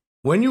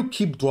when you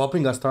keep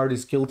dropping Astartes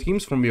Skill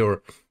Teams from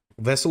your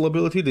Vessel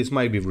ability, this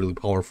might be really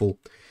powerful.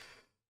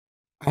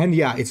 And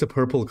yeah, it's a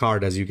purple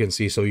card, as you can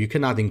see, so you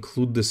cannot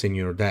include this in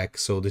your deck.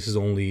 So this is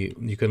only,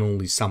 you can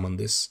only summon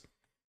this.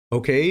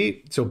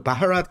 Okay, so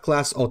Baharat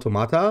class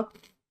Automata.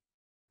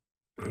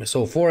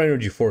 So 4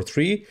 energy,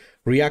 4/3,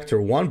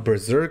 reactor 1,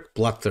 Berserk,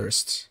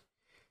 Bloodthirst.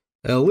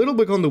 A little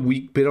bit on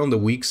the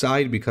weak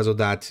side because of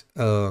that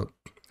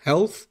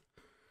health.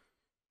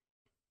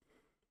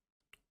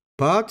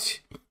 But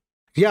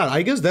yeah,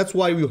 I guess that's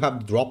why you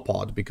have drop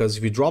pod, because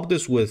if you drop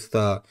this with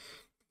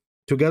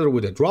together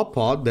with a drop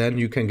pod, then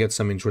you can get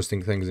some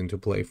interesting things into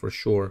play for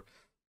sure.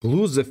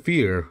 Blue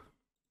Zephyr,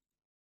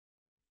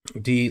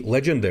 the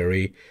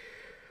legendary.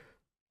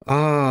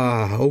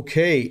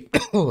 Okay.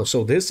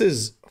 So this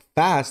is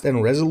fast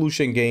and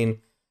resolution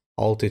gain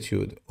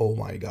altitude. Oh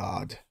my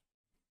god.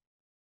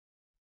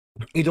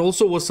 It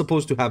also was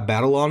supposed to have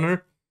battle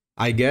honor,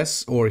 I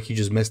guess, or he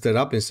just messed it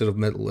up instead of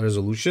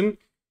resolution.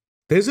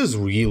 This is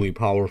really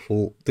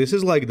powerful. This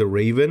is like the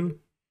Raven.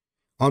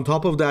 On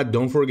top of that,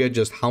 don't forget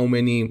just how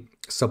many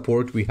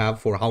support we have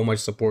for how much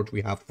support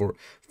we have for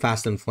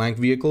fast and flank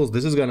vehicles.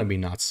 This is gonna be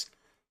nuts.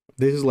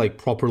 This is like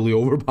properly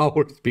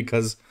overpowered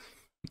because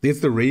it's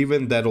the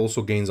Raven that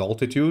also gains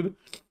altitude.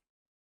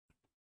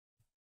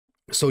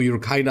 So you're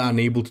kind of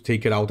unable to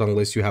take it out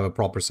unless you have a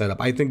proper setup.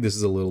 I think this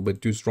is a little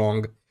bit too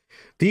strong.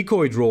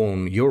 Decoy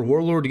Drone, your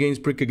Warlord gains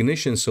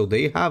precognition, so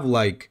they have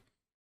like,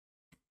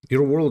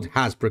 your Warlord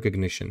has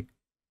precognition.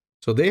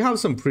 So they have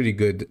some pretty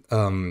good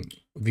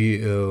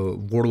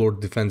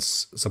Warlord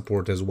defense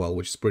support as well,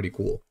 which is pretty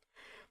cool.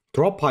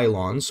 Drop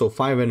Pylon, so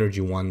 5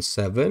 energy,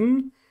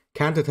 1/7.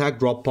 Can't attack,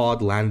 drop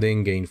pod,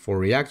 landing, gain 4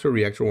 reactor,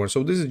 reactor 1.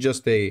 So this is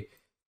just a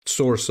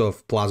source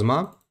of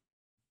plasma.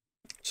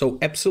 So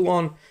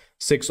Epsilon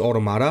 6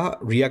 Armada,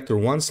 reactor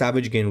 1,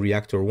 savage, gain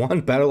reactor 1,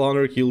 battle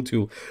honor, heal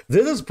 2.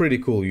 This is pretty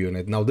cool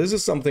unit. Now this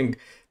is something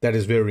that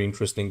is very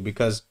interesting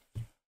because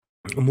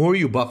the more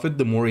you buff it,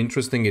 the more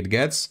interesting it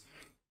gets.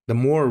 The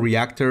more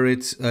reactor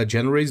it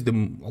generates, the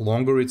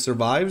longer it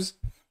survives.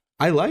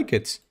 I like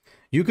it.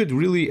 You could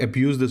really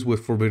abuse this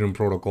with forbidden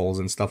protocols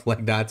and stuff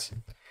like that.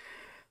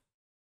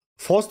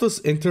 Faustus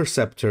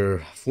Interceptor,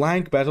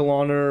 flank, battle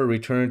honor,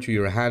 return to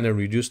your hand and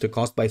reduce the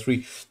cost by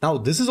 3. Now,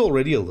 this is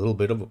already a little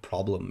bit of a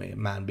problem,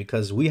 man,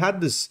 because we had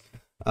this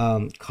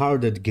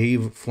card that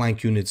gave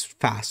flank units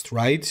fast,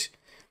 right?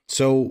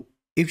 So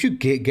if you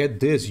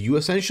get this, you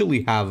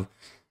essentially have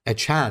a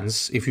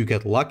chance, if you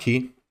get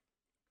lucky,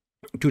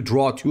 to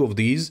draw 2 of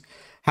these,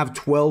 have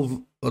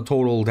 12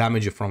 total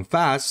damage from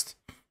fast,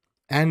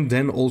 and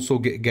then also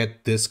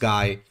get this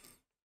guy,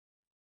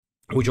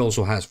 which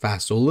also has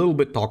fast. So a little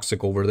bit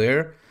toxic over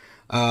there.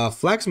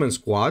 Flaxman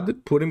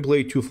Squad, put in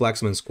play 2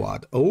 Flaxman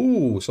Squad.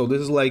 Oh, so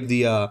this is like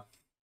the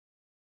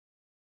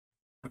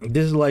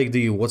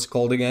what's it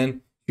called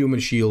again? human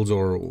shields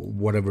or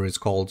whatever it's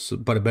called,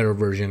 but a better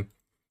version.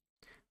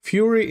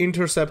 Fury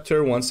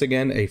Interceptor, once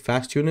again, a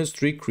fast unit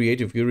streak.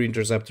 Create a Fury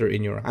Interceptor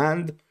in your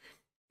hand.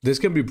 This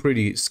can be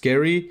pretty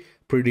scary,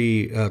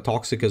 pretty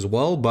toxic as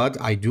well,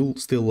 but I do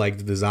still like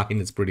the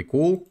design. It's pretty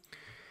cool.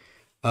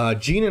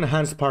 Gene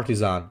Enhanced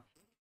Partisan.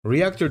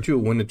 Reactor 2,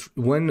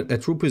 when a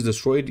troop is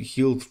destroyed,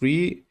 heal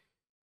 3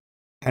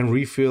 and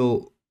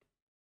refill.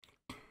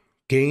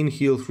 Gain,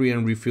 heal 3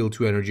 and refill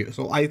 2 energy.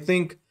 So I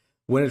think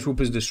when a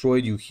troop is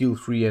destroyed, you heal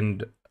 3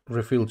 and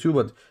refill 2,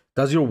 but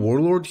does your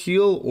Warlord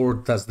heal or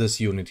does this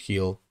unit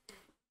heal?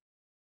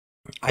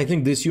 I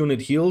think this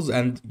unit heals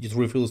and it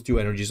refills 2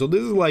 energy. So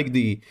this is like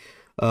the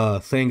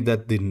thing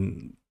that the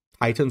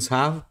Titans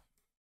have,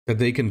 that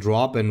they can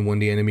drop, and when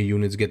the enemy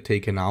units get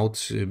taken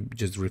out, it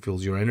just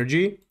refills your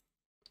energy.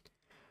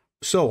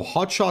 So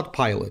Hotshot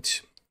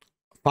Pilot,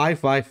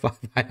 555.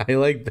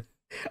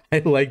 I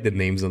like the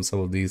names on some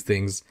of these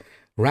things.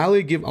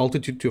 Rally, give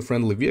altitude to a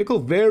friendly vehicle.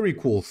 Very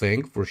cool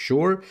thing, for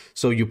sure.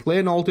 So you play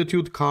an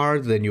altitude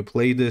card, then you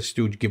play this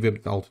to give him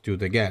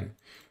altitude again.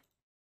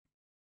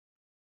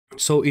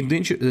 So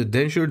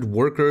indentured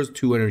workers,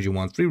 2 energy,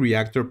 1/3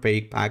 reactor,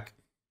 pay pack,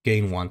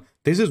 gain 1.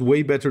 This is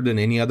way better than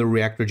any other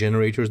reactor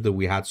generators that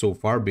we had so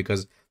far,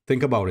 because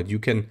think about it, you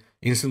can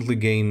instantly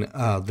gain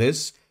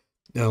this,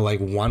 like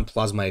 1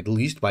 plasma at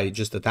least by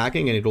just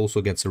attacking, and it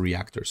also gets a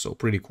reactor, so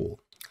pretty cool.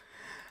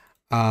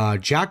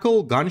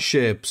 Jackal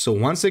Gunship, so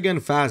once again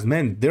fast.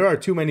 Man, there are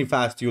too many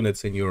fast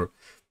units in your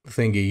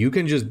thingy. You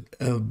can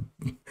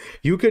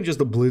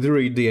just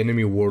obliterate the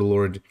enemy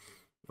Warlord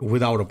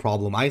without a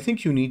problem. I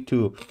think you need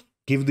to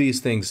give these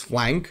things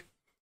flank,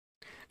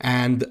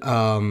 and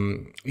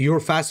your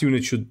fast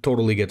unit should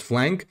totally get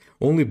flank.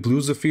 Only Blue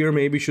Zephyr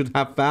maybe should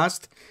have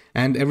fast,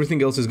 and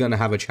everything else is gonna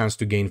have a chance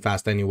to gain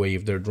fast anyway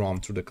if they're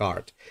drawn through the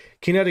card.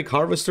 Kinetic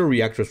Harvester,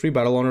 reactor 3,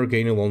 battle honor,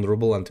 gain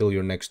invulnerable until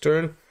your next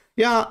turn.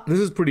 Yeah, this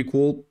is pretty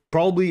cool.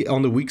 Probably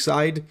on the weak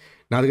side,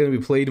 not gonna be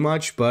played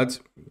much, but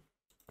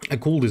a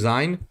cool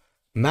design.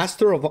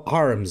 Master of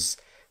Arms.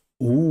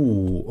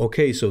 Ooh,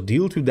 okay, so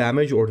deal 2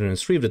 damage,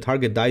 ordnance 3 if the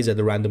target dies at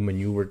a random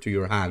maneuver to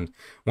your hand.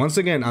 Once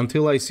again,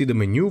 until I see the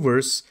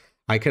maneuvers,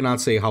 I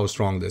cannot say how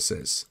strong this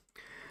is.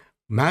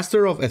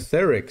 Master of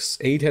Etherics,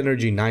 8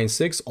 energy,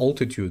 9/6,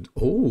 altitude.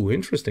 Oh,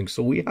 interesting.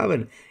 So we have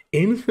an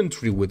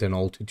infantry with an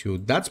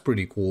altitude. That's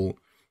pretty cool,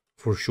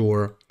 for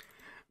sure.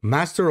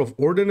 Master of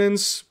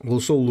Ordnance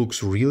also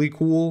looks really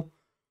cool.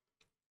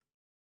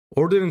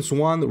 Ordnance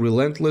 1,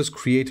 Relentless,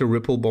 create a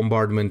ripple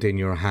bombardment in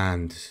your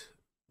hand.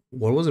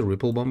 What was a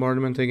ripple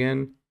bombardment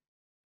again?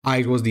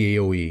 It was the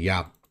AoE,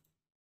 yeah.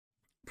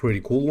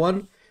 Pretty cool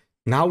one.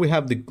 Now we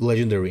have the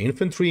legendary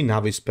infantry,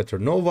 Navis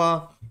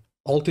Peternova.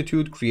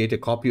 Altitude, create a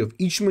copy of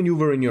each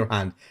maneuver in your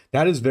hand.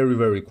 That is very,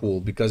 very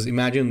cool, because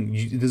imagine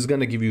this is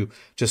going to give you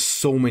just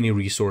so many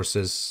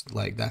resources.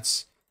 Like,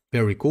 that's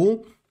very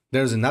cool.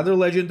 There's another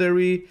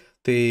legendary,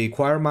 the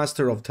Choir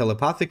Master of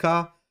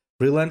Telepathica.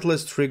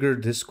 Relentless, trigger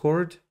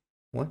Discord.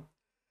 What?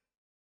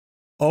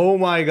 Oh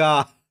my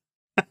god.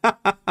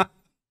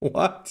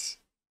 What?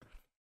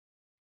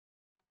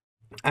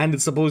 And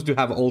it's supposed to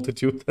have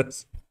altitude.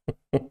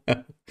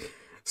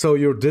 So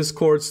your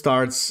Discord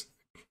starts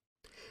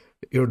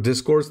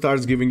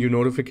giving you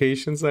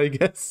notifications, I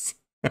guess.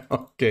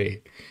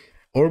 Okay.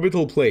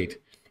 Orbital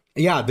Plate.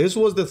 Yeah, this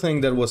was the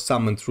thing that was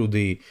summoned through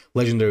the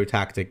legendary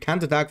tactic.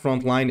 Can't attack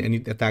front line, and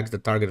it attacks the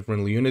target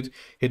friendly unit.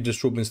 Hit this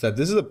troop instead.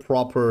 This is a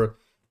proper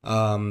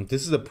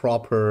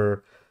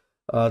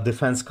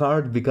defense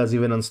card, because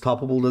even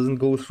Unstoppable doesn't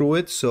go through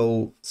it.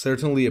 So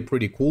certainly a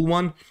pretty cool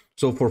one.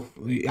 So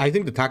I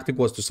think the tactic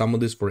was to summon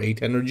this for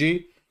 8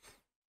 energy.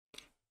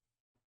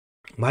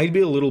 Might be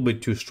a little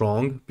bit too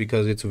strong,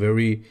 because it's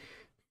very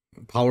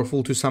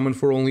powerful to summon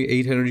for only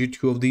 8 energy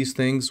 2 of these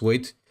things.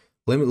 Wait,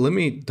 let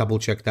me double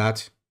check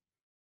that.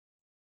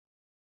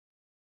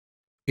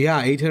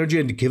 Yeah, 8 energy,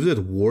 and it gives it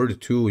ward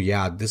too.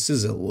 Yeah, this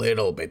is a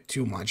little bit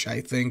too much,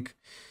 I think.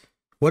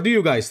 What do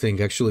you guys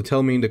think? Actually,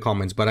 tell me in the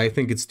comments, but I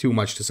think it's too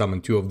much to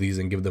summon 2 of these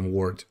and give them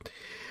ward.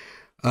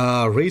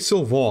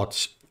 Racial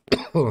Vought.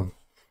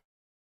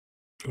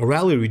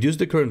 Rally, reduce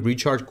the current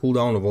recharge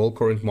cooldown of all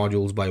current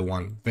modules by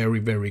 1. Very,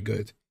 very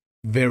good.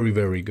 Very,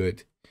 very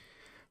good.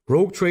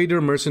 Rogue Trader,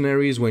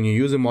 Mercenaries, when you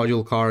use a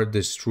module card,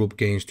 this troop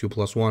gains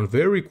 2+1.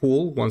 Very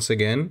cool, once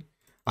again.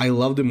 I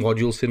love the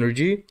module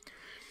synergy.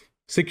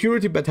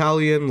 Security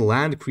Battalion,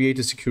 land, create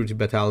a Security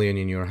Battalion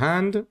in your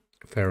hand.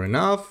 Fair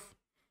enough.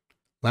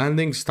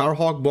 Landing,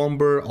 Starhawk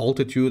Bomber,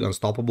 altitude,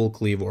 Unstoppable,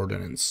 Cleave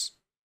Ordnance.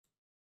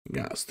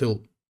 Yeah,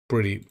 still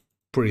pretty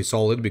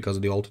solid because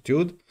of the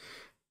altitude.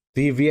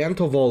 The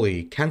Viento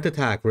Volley, can't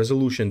attack,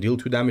 resolution, deal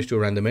 2 damage to a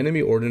random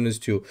enemy, ordnance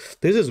 2.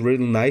 This is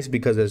really nice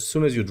because as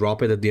soon as you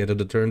drop it at the end of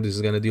the turn, this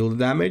is going to deal the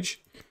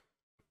damage.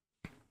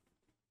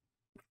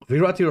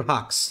 Viratir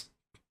Hux,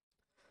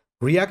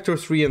 reactor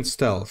 3 and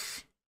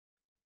stealth.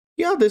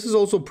 Yeah, this is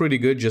also pretty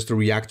good, just a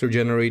reactor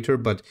generator,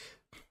 but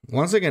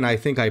once again, I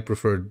think I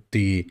prefer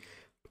the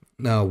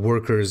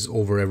workers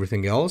over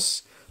everything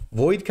else.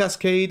 Void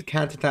Cascade,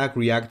 can't attack,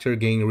 reactor,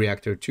 gain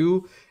reactor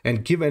 2,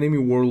 and give enemy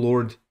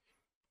warlord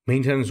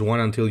Maintenance 1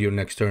 until your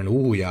next turn.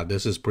 Ooh, yeah,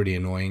 this is pretty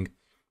annoying.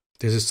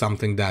 This is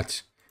something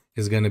that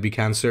is going to be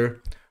cancer.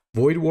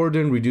 Void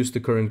Warden, reduce the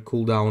current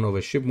cooldown of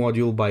a ship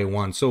module by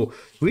 1. So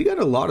we got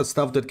a lot of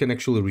stuff that can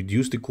actually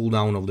reduce the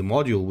cooldown of the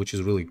module, which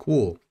is really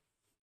cool.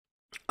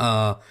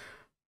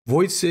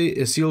 Void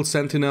Seal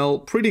Sentinel,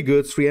 pretty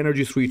good. 3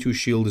 energy, 3/2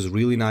 shield is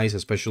really nice,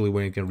 especially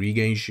when it can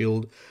regain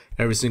shield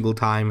every single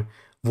time.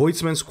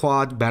 Voidsman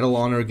Squad, Battle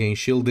Honor, gain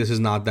shield. This is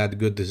not that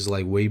good. This is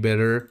like way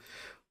better.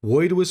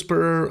 Void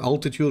Whisperer,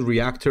 Altitude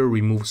Reactor,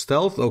 remove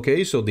stealth.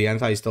 Okay, so the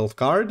anti-stealth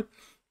card.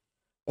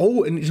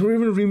 Oh, and it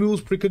even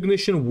removes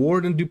Precognition,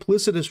 Ward, and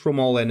Duplicitous from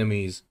all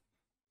enemies.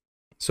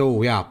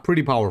 So yeah,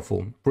 pretty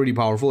powerful. Pretty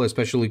powerful,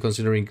 especially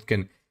considering it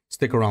can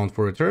stick around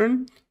for a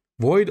turn.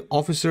 Void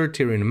Officer,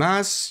 Tyrian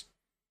Mass,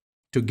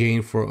 to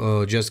gain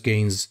for just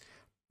gains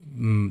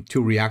 2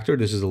 reactor.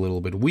 This is a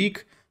little bit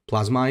weak.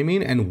 Plasma, I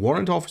mean. And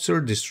Warrant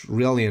Officer,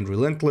 Disreliant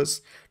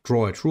Relentless,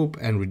 draw a troop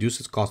and reduce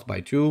its cost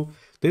by 2.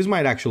 This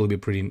might actually be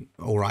pretty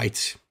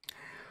alright.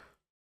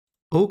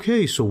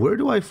 Okay, so where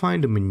do I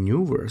find the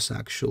maneuvers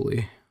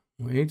actually?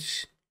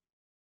 Wait.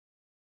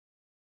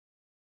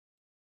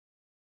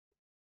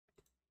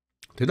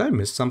 Did I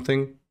miss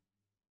something?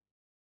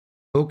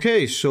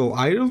 Okay, so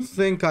I don't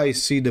think I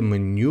see the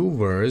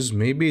maneuvers.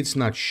 Maybe it's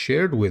not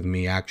shared with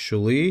me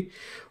actually.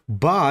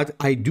 But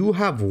I do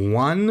have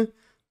one.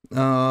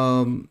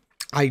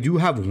 I do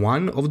have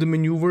one of the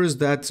maneuvers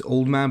that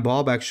Old Man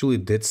Bob actually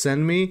did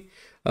send me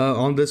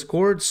on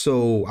Discord.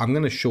 So I'm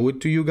gonna show it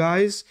to you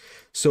guys.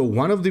 So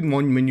one of the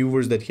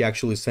maneuvers that he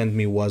actually sent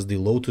me was the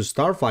Lotus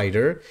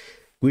Starfighter,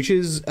 which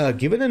is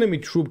give an enemy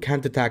troop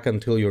can't attack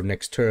until your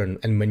next turn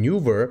and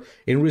maneuver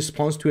in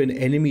response to an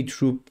enemy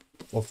troop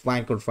of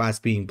flank or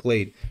fast being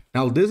played.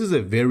 Now this is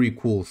a very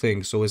cool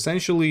thing. So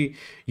essentially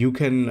you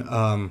can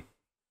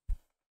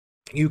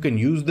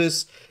use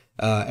this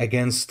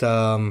against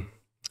the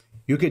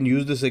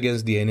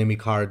enemy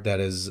card that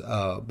is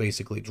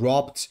basically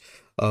dropped.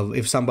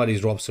 If somebody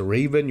drops a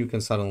Raven, you can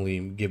suddenly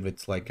give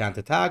it like can't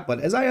attack.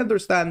 But as I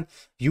understand,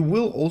 you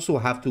will also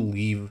have to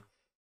leave.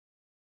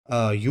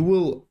 There's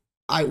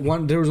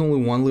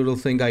only one little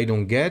thing I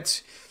don't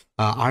get.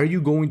 Are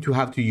you going to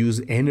have to use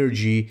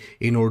energy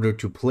in order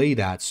to play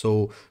that?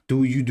 So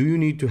do you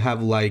need to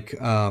have like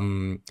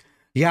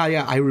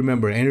yeah, I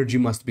remember, energy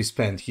must be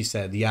spent, he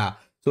said. Yeah.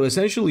 So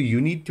essentially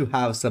you need to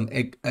have some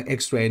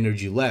extra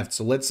energy left.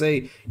 So let's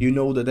say you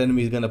know that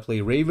enemy is going to play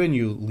Raven,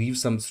 you leave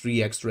some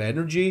 3 extra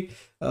energy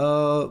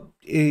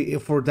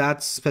for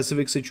that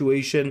specific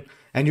situation,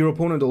 and your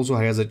opponent also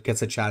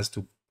gets a chance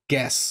to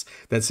guess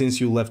that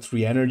since you left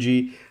 3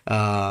 energy,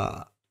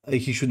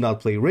 he should not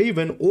play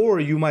Raven. Or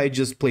you might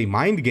just play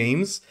mind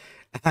games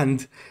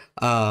and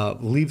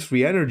leave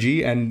 3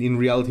 energy and in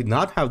reality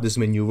not have this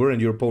maneuver,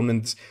 and your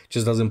opponent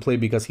just doesn't play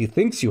because he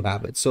thinks you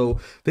have it. So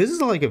this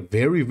is like a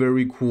very,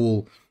 very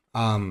cool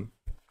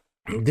option.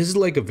 I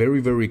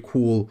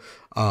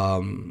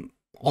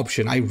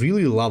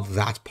really love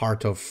that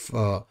part of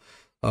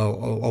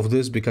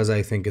this because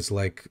I think it's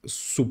like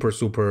super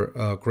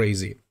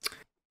crazy.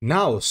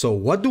 Now, so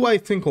what do I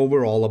think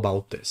overall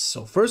about this?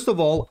 So first of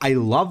all, I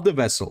love the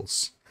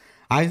vessels.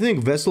 I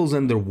think vessels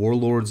and their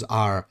warlords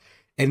are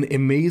an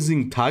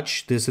amazing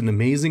touch. This is an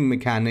amazing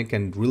mechanic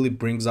and really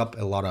brings up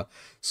a lot of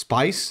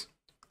spice.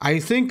 I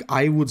think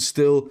I would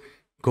still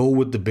go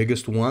with the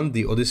biggest one,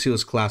 the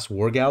Odysseus class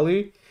War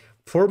Galley.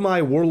 For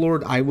my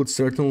warlord, I would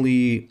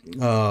certainly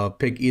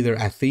pick either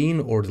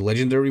Athene or the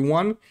legendary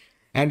one.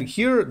 And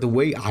here, the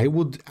way I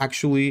would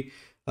actually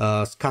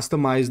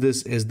customize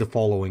this is the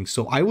following.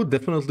 So I would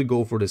definitely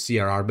go for the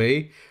CRR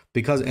Bay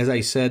because, as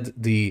I said,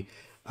 the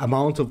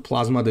amount of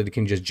plasma that it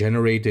can just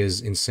generate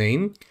is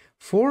insane.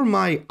 For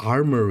my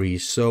armory,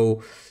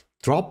 so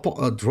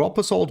drop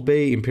Assault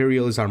Bay,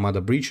 Imperialis,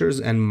 Armada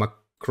Breachers, and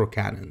Macro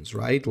Cannons,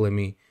 right? Let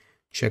me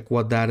check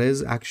what that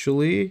is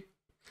actually.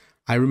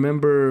 I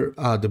remember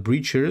the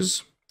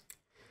Breachers.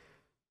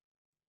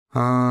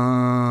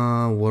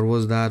 What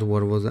was that?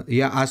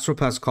 Yeah,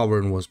 Astropath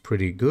Cavern was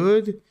pretty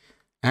good.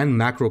 And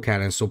Macro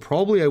Cannons. So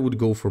probably I would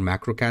go for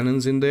Macro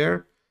Cannons in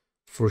there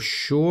for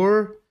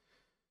sure.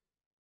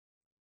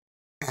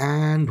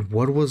 And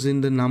what was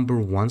in the number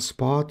 1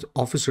 spot?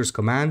 Officer's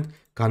Command,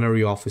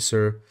 Gunnery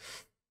Officer.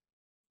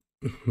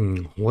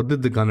 What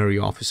did the Gunnery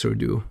Officer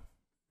do?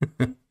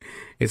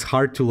 It's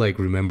hard to like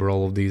remember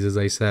all of these, as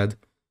I said.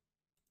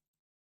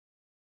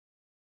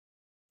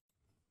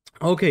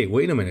 Okay,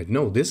 wait a minute.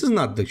 No, this is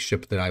not the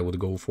ship that I would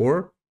go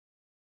for.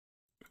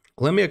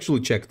 Let me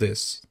actually check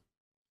this.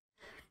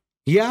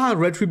 Yeah,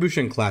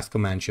 Retribution class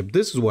command ship.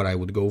 This is what I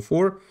would go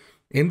for.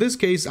 In this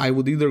case, I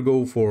would either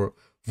go for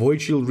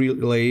Void Shield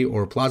Relay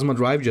or Plasma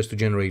Drive just to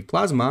generate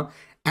plasma.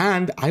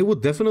 And I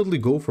would definitely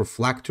go for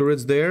flak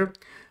turrets there.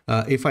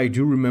 If I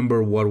do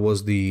remember what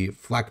was the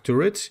flak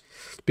turret.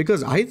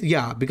 Because I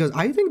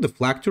think the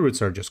flak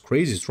turrets are just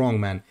crazy strong,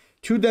 man.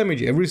 2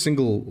 damage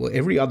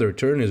every other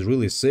turn is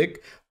really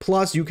sick.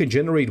 Plus you can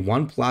generate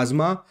 1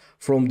 plasma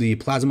from the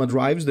plasma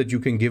drives that you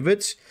can give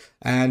it.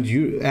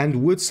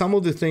 And with some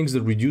of the things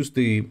that reduce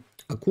the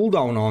a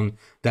cooldown on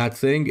that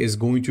thing is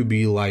going to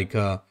be like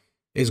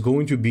is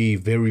going to be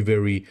very,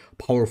 very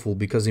powerful,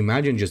 because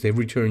imagine just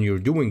every turn you're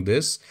doing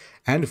this.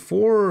 And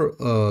for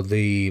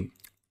the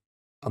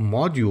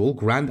module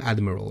Grand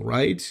Admiral,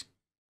 right?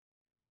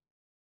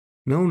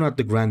 No, not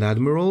the Grand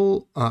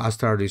Admiral,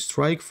 Astartes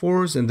Strike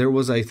Force, and there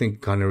was, I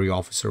think, Gunnery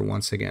Officer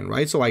once again,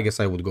 right? So I guess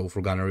I would go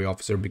for Gunnery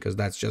Officer because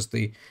that's just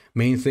the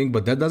main thing,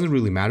 but that doesn't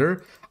really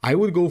matter. I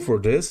would go for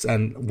this,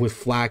 and with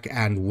Flak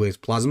and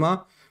with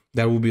Plasma,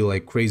 that would be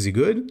like crazy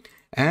good.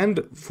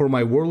 And for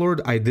my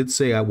Warlord, I did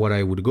say what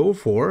I would go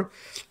for,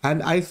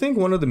 and I think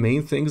one of the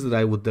main things that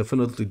I would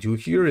definitely do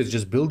here is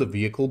just build a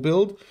vehicle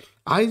build.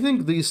 I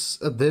think this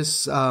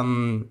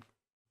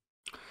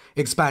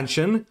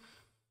expansion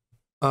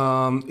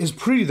is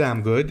pretty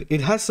damn good.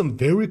 It has some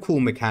very cool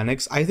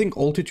mechanics. I think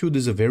altitude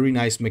is a very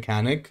nice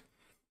mechanic.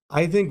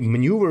 I think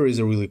maneuver is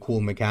a really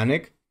cool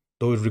mechanic,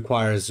 though it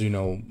requires, you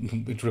know,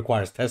 it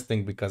requires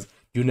testing because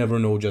you never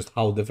know just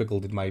how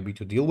difficult it might be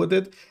to deal with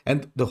it.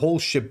 And the whole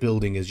ship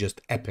building is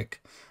just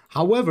epic.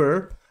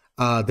 However,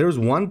 there's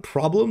one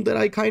problem that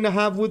I kind of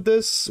have with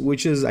this,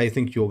 which is, I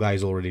think you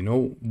guys already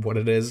know what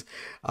it is.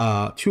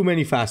 Too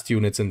many fast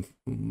units in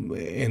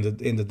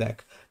the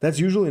deck. That's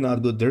usually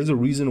not good. There's a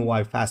reason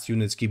why fast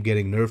units keep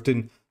getting nerfed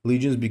in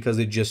Legions, because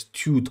it's just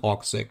too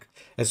toxic,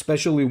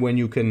 especially when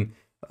you can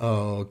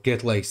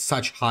get like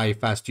such high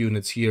fast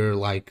units here,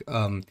 like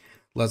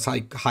let's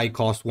like high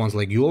cost ones.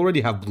 Like you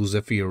already have Blue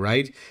Zephyr,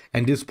 right?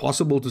 And it's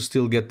possible to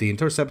still get the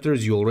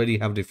interceptors. You already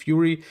have the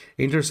Fury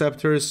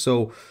interceptors,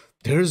 so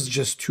there's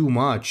just too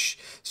much.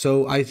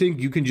 So I think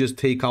you can just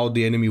take out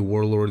the enemy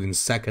Warlord in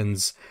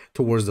seconds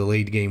towards the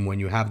late game when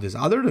you have this.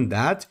 Other than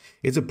that,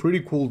 it's a pretty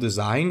cool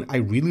design. I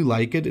really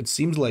like it. It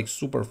seems like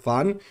super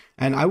fun,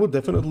 and I would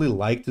definitely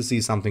like to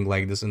see something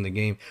like this in the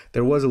game.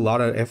 There was a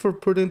lot of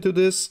effort put into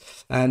this,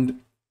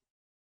 and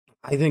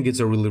I think it's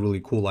a really,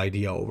 really cool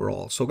idea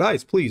overall. So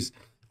guys, please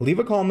leave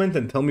a comment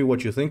and tell me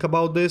what you think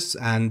about this.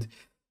 And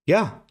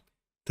yeah,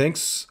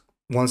 thanks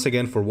once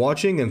again for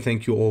watching, and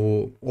thank you,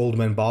 Old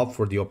Man Bob,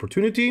 for the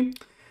opportunity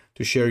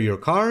to share your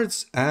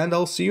cards, and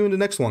I'll see you in the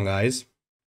next one, guys.